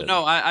remembered it.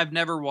 No, I've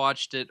never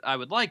watched it. I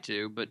would like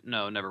to, but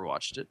no, never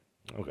watched it.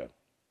 Okay.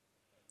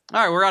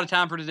 All right, we're out of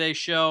time for today's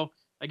show.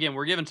 Again,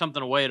 we're giving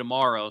something away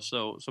tomorrow,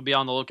 so be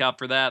on the lookout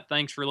for that.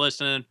 Thanks for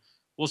listening.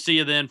 We'll see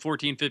you then,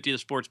 1450 The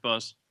Sports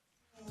Buzz.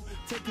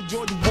 Take a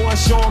Georgia boy,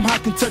 show him how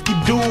Kentucky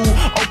do.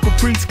 Oak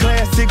Caprice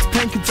Classics,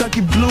 paint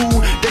Kentucky blue.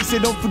 They say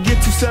don't forget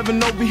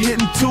 2-7, be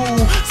hitting 2.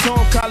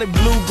 Some call it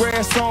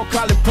bluegrass, some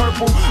call it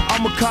purple.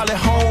 I'ma call it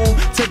home,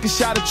 take a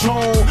shot of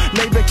Tron.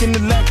 Lay back in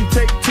the lap and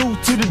take 2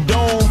 to the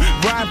dome.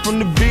 Ride from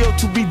the Ville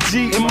to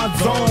BG in my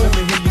zone. Let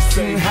me hear you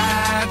say,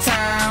 high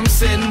time,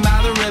 sitting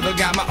by the river.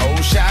 Got my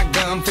old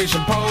shotgun,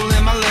 fishing pole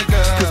in my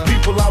liquor. Cause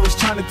people always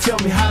trying to tell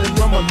me how to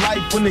run my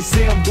life. When they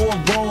say I'm doing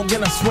wrong,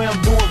 and I swear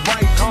I'm doing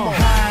right.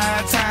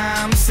 High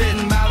time,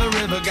 sitting by the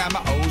river. Got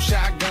my old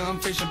shotgun,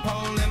 fishing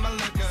pole in my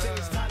liquor. Say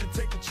it's time to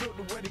take a trip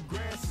to where the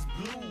grass is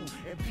blue.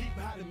 And peep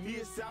how the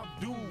Mid-South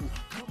do.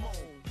 Come on.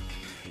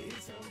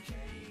 It's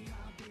okay,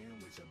 I've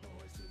been with your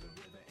boys.